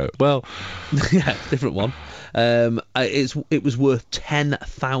dreamcoat. Well, yeah, different one. It was worth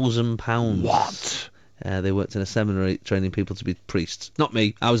 £10,000. What? They worked in a seminary training people to be priests. Not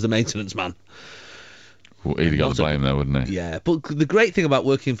me. I was the maintenance man. Well, he'd got the blame there, wouldn't he? Yeah, but the great thing about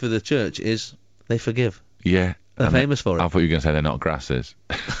working for the church is they forgive. Yeah. They're famous for it. I thought you were going to say they're not grasses.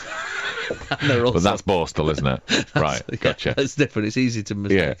 But that's Borstal, isn't it? Right, gotcha. It's different. It's easy to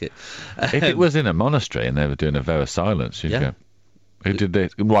mistake it. If it was in a monastery and they were doing a vow of silence, you'd go, who did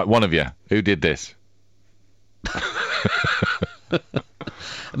this? Right, one of you. Who did this?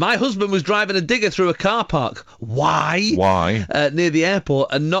 My husband was driving a digger through a car park. Why? Near the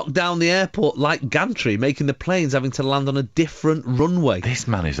airport and knocked down the airport like gantry, making the planes having to land on a different runway. This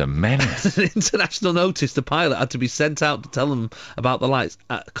man is a menace. An international notice. The pilot had to be sent out to tell them about the lights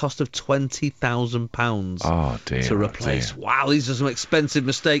at a cost of £20,000 to replace. Dear. Wow, these are some expensive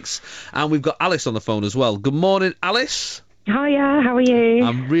mistakes. And we've got Alice on the phone as well. Good morning, Alice. Hiya, how are you?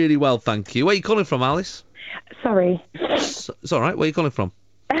 I'm really well, thank you. Where are you calling from, Alice? Sorry. It's all right. Where are you calling from?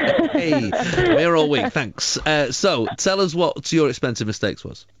 Hey, we're all week, thanks. So, tell us what your expensive mistakes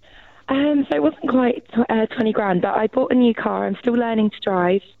was. So it wasn't quite 20 grand, but I bought a new car. I'm still learning to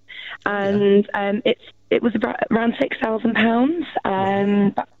drive, and it was around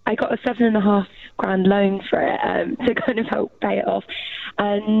 £6,000. But I got a 7.5 grand loan for it to kind of help pay it off,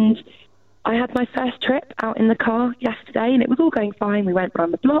 and I had my first trip out in the car yesterday, and it was all going fine. We went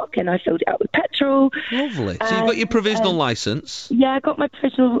round the block, and I filled it up with petrol. Lovely. So you've got your provisional licence? Yeah, I got my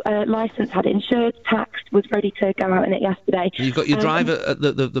provisional licence, had it insured, taxed, was ready to go out in it yesterday. You've got your driver,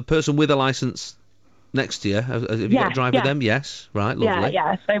 the person with a licence next to you. Have you got a driver with them? Yes. Right, lovely.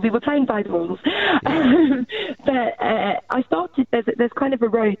 Yeah. So we were playing by the rules. But I started, there's kind of a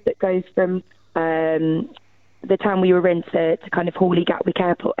road that goes from the town we were in to kind of Hawley Gatwick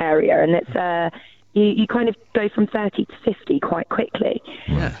Airport area, and it's you kind of go from 30 to 50 quite quickly.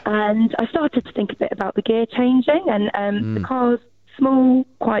 Yeah. And I started to think a bit about the gear changing, and the car's small,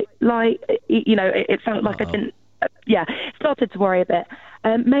 quite light. It felt like I didn't. Started to worry a bit.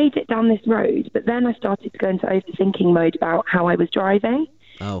 Made it down this road, but then I started to go into overthinking mode about how I was driving.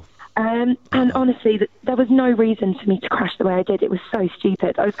 Oh. And honestly, there was no reason for me to crash the way I did. It was so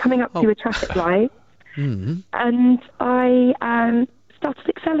stupid. I was coming up to a traffic light. And I started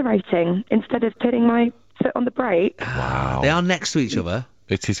accelerating instead of putting my foot on the brake. Wow. They are next to each other.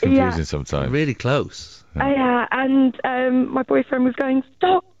 It is confusing sometimes. Really close. And my boyfriend was going,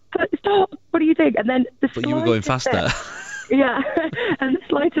 stop, what are you doing? And then But you were going faster. And the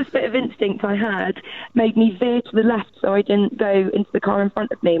slightest bit of instinct I had made me veer to the left so I didn't go into the car in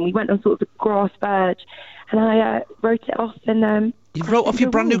front of me, and we went on sort of a grass verge, and I wrote it off and... You wrote off your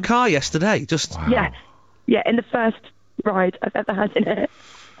brand new car yesterday? Just Yes. Yeah, in the first ride I've ever had in it.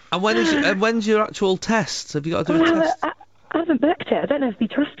 And when's your actual test? Have you got to do a test? I haven't booked it. I don't know if we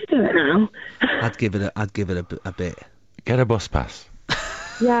trust to do it now. I'd give it a bit. Get a bus pass.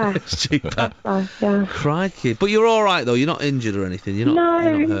 Yeah. It's cheaper. Yeah. Crikey. But you're all right though. You're not injured or anything. You're not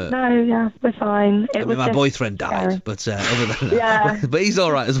hurt. No, yeah, we're fine. My boyfriend died, but other than that, Yeah. but he's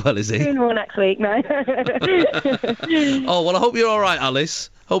all right as well, is he? Funeral next week, no. Oh well, I hope you're all right, Alice.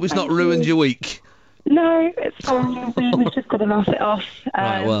 Hope it's not ruined your week. No, it's fine. We've just got to laugh it off.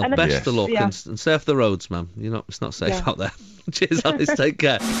 Right, well, best of luck and stay off the roads, man. It's not safe out there. Cheers, Alice. Take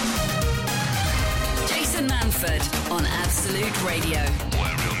care. Jason Manford on Absolute Radio.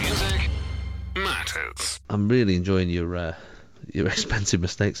 Where real music matters. I'm really enjoying your expensive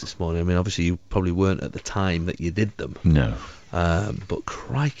mistakes this morning. I mean, obviously you probably weren't at the time that you did them. No. But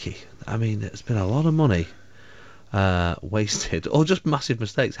crikey, I mean, it's been a lot of money wasted, or just massive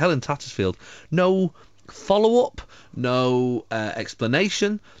mistakes. Helen Tattersfield, no follow-up, no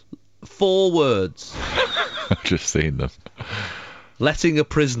explanation, 4 words. I've just seen them. Letting a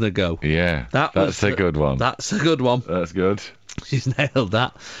prisoner go. Yeah, that's a good one. That's a good one. That's good. She's nailed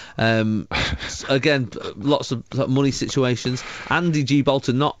that. Again, lots of money situations. Andy G.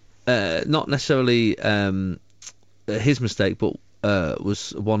 Bolton, not necessarily his mistake, but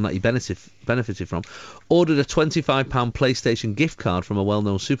was one that he benefited from. Ordered a £25 PlayStation gift card from a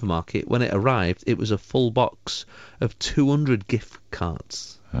well-known supermarket. When it arrived, it was a full box of 200 gift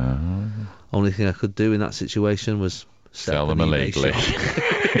cards. Only thing I could do in that situation was sell them illegally.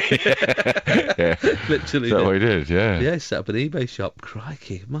 Yeah. Literally. That's what he did, yeah. Yeah, set up an eBay shop.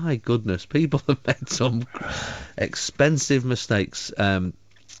 Crikey, my goodness, people have made some expensive mistakes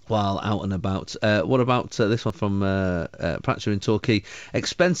while out and about. What about this one from Pratcher in Torquay?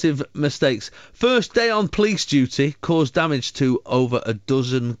 Expensive mistakes. First day on police duty caused damage to over a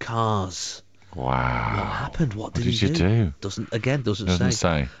dozen cars. Wow. What happened? What did you do? Doesn't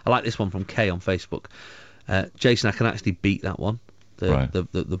say. I like this one from Kay on Facebook. Jason, I can actually beat that one.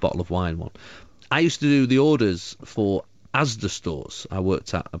 The bottle of wine one. I used to do the orders for Asda stores I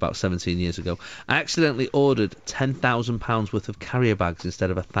worked at about 17 years ago. I accidentally ordered £10,000 worth of carrier bags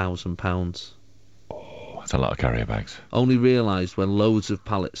instead of £1,000. Oh, that's a lot of carrier bags. Only realised when loads of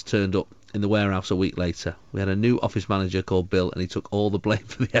pallets turned up in the warehouse a week later. We had a new office manager called Bill, and he took all the blame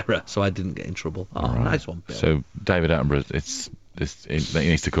for the error, so I didn't get in trouble. Oh, right. Nice one, Bill. So David Attenborough, he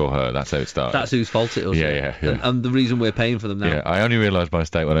needs to call her. That's how it started. That's whose fault it was. Yeah. And the reason we're paying for them now. Yeah, I only realised my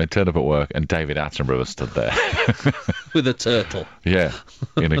mistake when I turned up at work and David Attenborough was stood there. With a turtle. Yeah,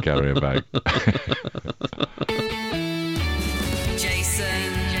 in a carrier bag. Jason.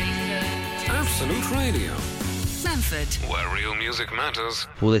 Absolute Radio. Manford. Where real music matters.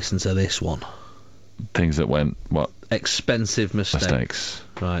 We'll listen to this one. Things that went, what? Expensive mistakes.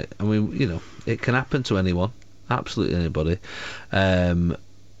 Right. I mean, it can happen to anyone. Absolutely anybody. But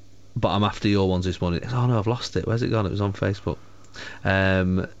I'm after your ones this morning. Oh no, I've lost it. Where's it gone? It was on Facebook.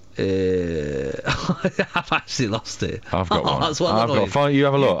 I've actually lost it. I've got one. That's what I've got. Fine, you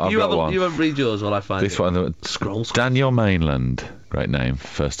have a look. I've got one. You have read yours while I find This it. one, Scroll. Daniel Mainland. Great name,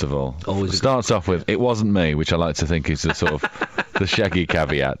 first of all. Always a Starts off with, "It wasn't me," which I like to think is the sort of the shaggy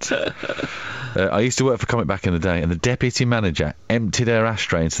caveat. I used to work for Comic back in the day, and the deputy manager emptied her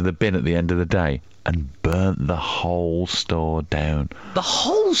ashtray into the bin at the end of the day and burnt the whole store down. The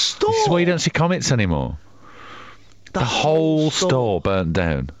whole store? This is why you don't see Comics anymore. The whole store burnt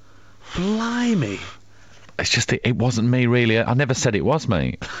down. Blimey. It's just, it wasn't me, really. I never said it was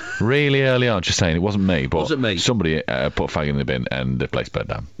me. Really early on, just saying it wasn't me. But wasn't me. Somebody put a fag in the bin and the place burnt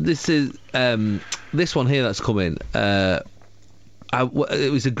down. This is this one here that's come in.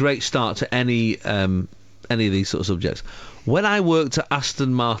 It was a great start to any of these sort of subjects. When I worked at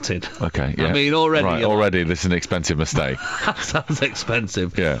Aston Martin. Okay, yeah. I mean, already. Right, already, this is an expensive mistake. That sounds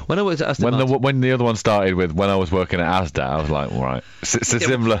expensive. Yeah. When I worked at Aston Martin. When the other one started with, when I was working at Asda, I was like, all right. It's a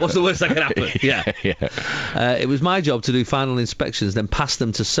similar. What's the worst that can happen? Yeah. Yeah. It was my job to do final inspections, then pass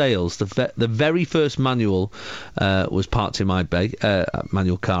them to sales. The very first manual was parked in my bay,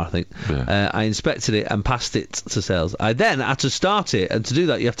 manual car, I think. Yeah. I inspected it and passed it to sales. I then had to start it, and to do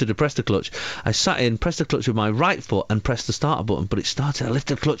that, you have to depress the clutch. I sat in, pressed the clutch with my right foot, and pressed the starter button, but it started. I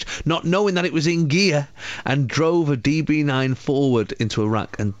lifted the clutch, not knowing that it was in gear, and drove a DB9 forward into a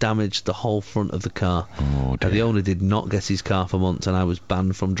rack and damaged the whole front of the car. Oh, dear. The owner did not get his car for months, and I was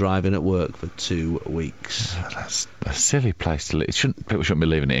banned from driving at work for 2 weeks. That's a silly place to live. People shouldn't be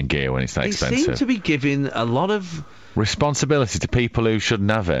leaving it in gear when it's that They expensive. seem to be giving a lot of responsibility to people who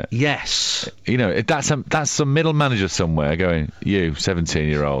shouldn't have it. yes. You know, that's some middle manager somewhere going, you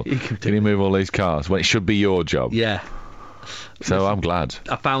 17-year-old, can you move all these cars when it should be your job? Yeah. So I'm glad.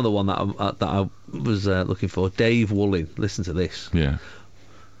 I found the one that I was looking for. Dave Wooling. Listen to this. Yeah.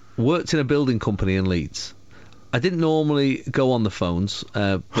 Worked in a building company in Leeds. I didn't normally go on the phones.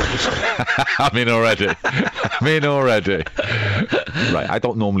 But I'm in already. Right, I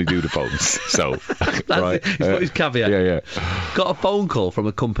don't normally do the phones, so. Right. He's got his caveat. Yeah. Got a phone call from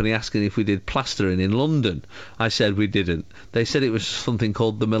a company asking if we did plastering in London. I said we didn't. They said it was something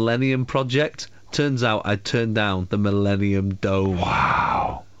called the Millennium Project. Turns out I'd turned down the Millennium Dome.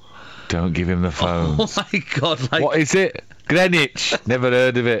 Wow. Don't give him the phones. Oh my God! Like, What is it? Greenwich. Never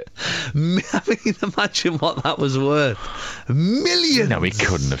heard of it. I mean, imagine what that was worth. Millions. No, he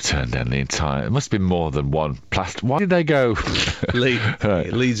couldn't have turned down the entire. It must have been more than one plastic. Why did they go?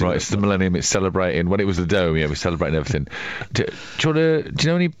 Leeds. Right, it's the Millennium. It's celebrating. When it was the Dome, yeah, we're celebrating everything. Do you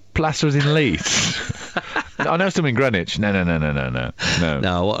know any plasterers in Leeds? I know some in Greenwich. No.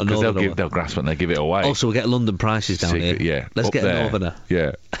 No, what a northerner one. They'll grasp it and they give it away. Also, we'll get London prices down here. Yeah. Let's up get there. a northerner.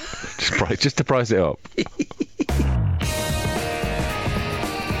 Yeah. just to price it up.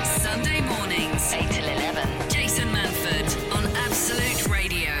 Sunday mornings, 8 till 11. Jason Manford on Absolute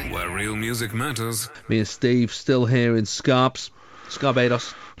Radio. Where real music matters. Me and Steve still here in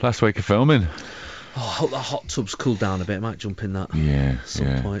Barbados. Last week of filming. Oh, I hope the hot tub's cooled down a bit. I might jump in that. Yeah.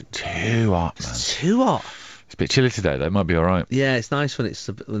 Some point. Too hot, man. It's too hot. It's a bit chilly today, though. It might be all right. Yeah, it's nice when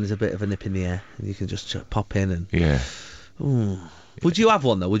there's a bit of a nip in the air and you can just pop in and. Yeah. Ooh. Would you have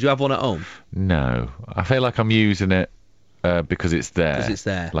one though? Would you have one at home? No, I feel like I'm using it because it's there. Because it's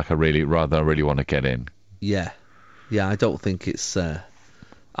there. Like I really want to get in. Yeah. I don't think it's. I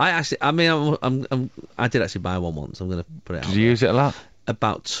did actually buy one once. I'm going to put it out. Did you use it a lot?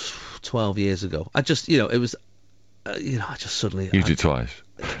 About 12 years ago. I just, it was, I just suddenly Used it twice.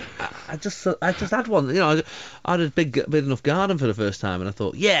 I just had one. I had a big enough garden for the first time, and I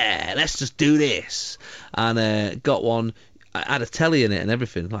thought, yeah, let's just do this. And got one. I had a telly in it and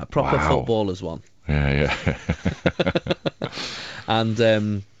everything, like a proper footballer's one. Yeah.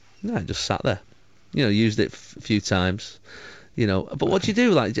 And I just sat there, used it a few times. But what do you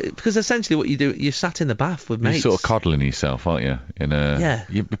do? Like, because essentially what you do, you sat in the bath with mates. You're sort of coddling yourself, aren't you? Yeah.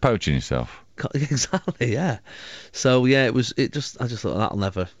 You're poaching yourself. Exactly, yeah. So yeah, I just thought that'll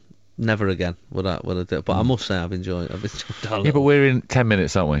never again would I do it. But I must say I've enjoyed that. Yeah, but we're in 10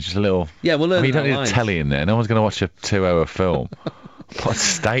 minutes, aren't we? Just a little. Yeah, we'll learn. You don't need a telly in there. No one's going to watch a 2-hour film. What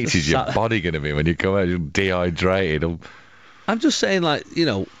state is your body going to be when you come out? You're dehydrated. I'm just saying, like,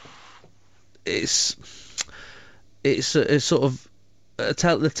 it's sort of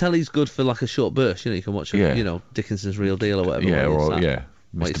the telly's good for like a short burst. You can watch Dickinson's Real Deal or whatever. Yeah,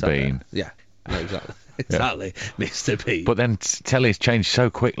 Mr. Bean. Yeah, exactly. Exactly, Mr. P. But then telly's changed so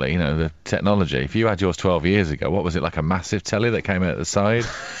quickly, the technology. If you had yours 12 years ago, what was it, like a massive telly that came out the side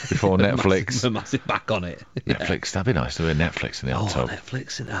before Netflix? A massive back on it. Netflix, that'd be nice to do a Netflix in the old tub.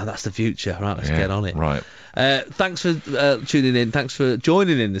 Netflix, that's the future. Right, let's get on it. Right. Thanks for tuning in. Thanks for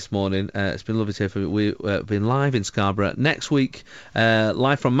joining in this morning. It's been lovely to hear from you. We've been live in Scarborough. Next week,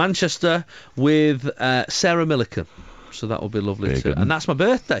 live from Manchester with Sarah Millican. So that will be lovely too. And that's my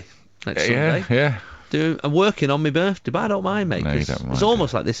birthday next Sunday. Yeah. I'm working on my birthday, but I don't mind, mate. No, you don't mind. It's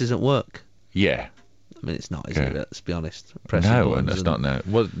almost like this isn't work. Yeah. I mean, it's not, is it? Let's be honest. No, and it's not. No.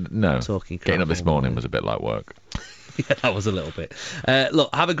 Well, no. Getting up this morning was a bit like work. Yeah, that was a little bit.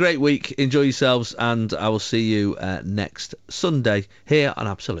 Look, have a great week. Enjoy yourselves, and I will see you next Sunday here on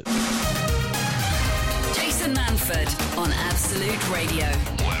Absolute. Jason Manford on Absolute Radio.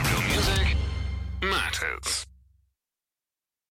 Where real music matters.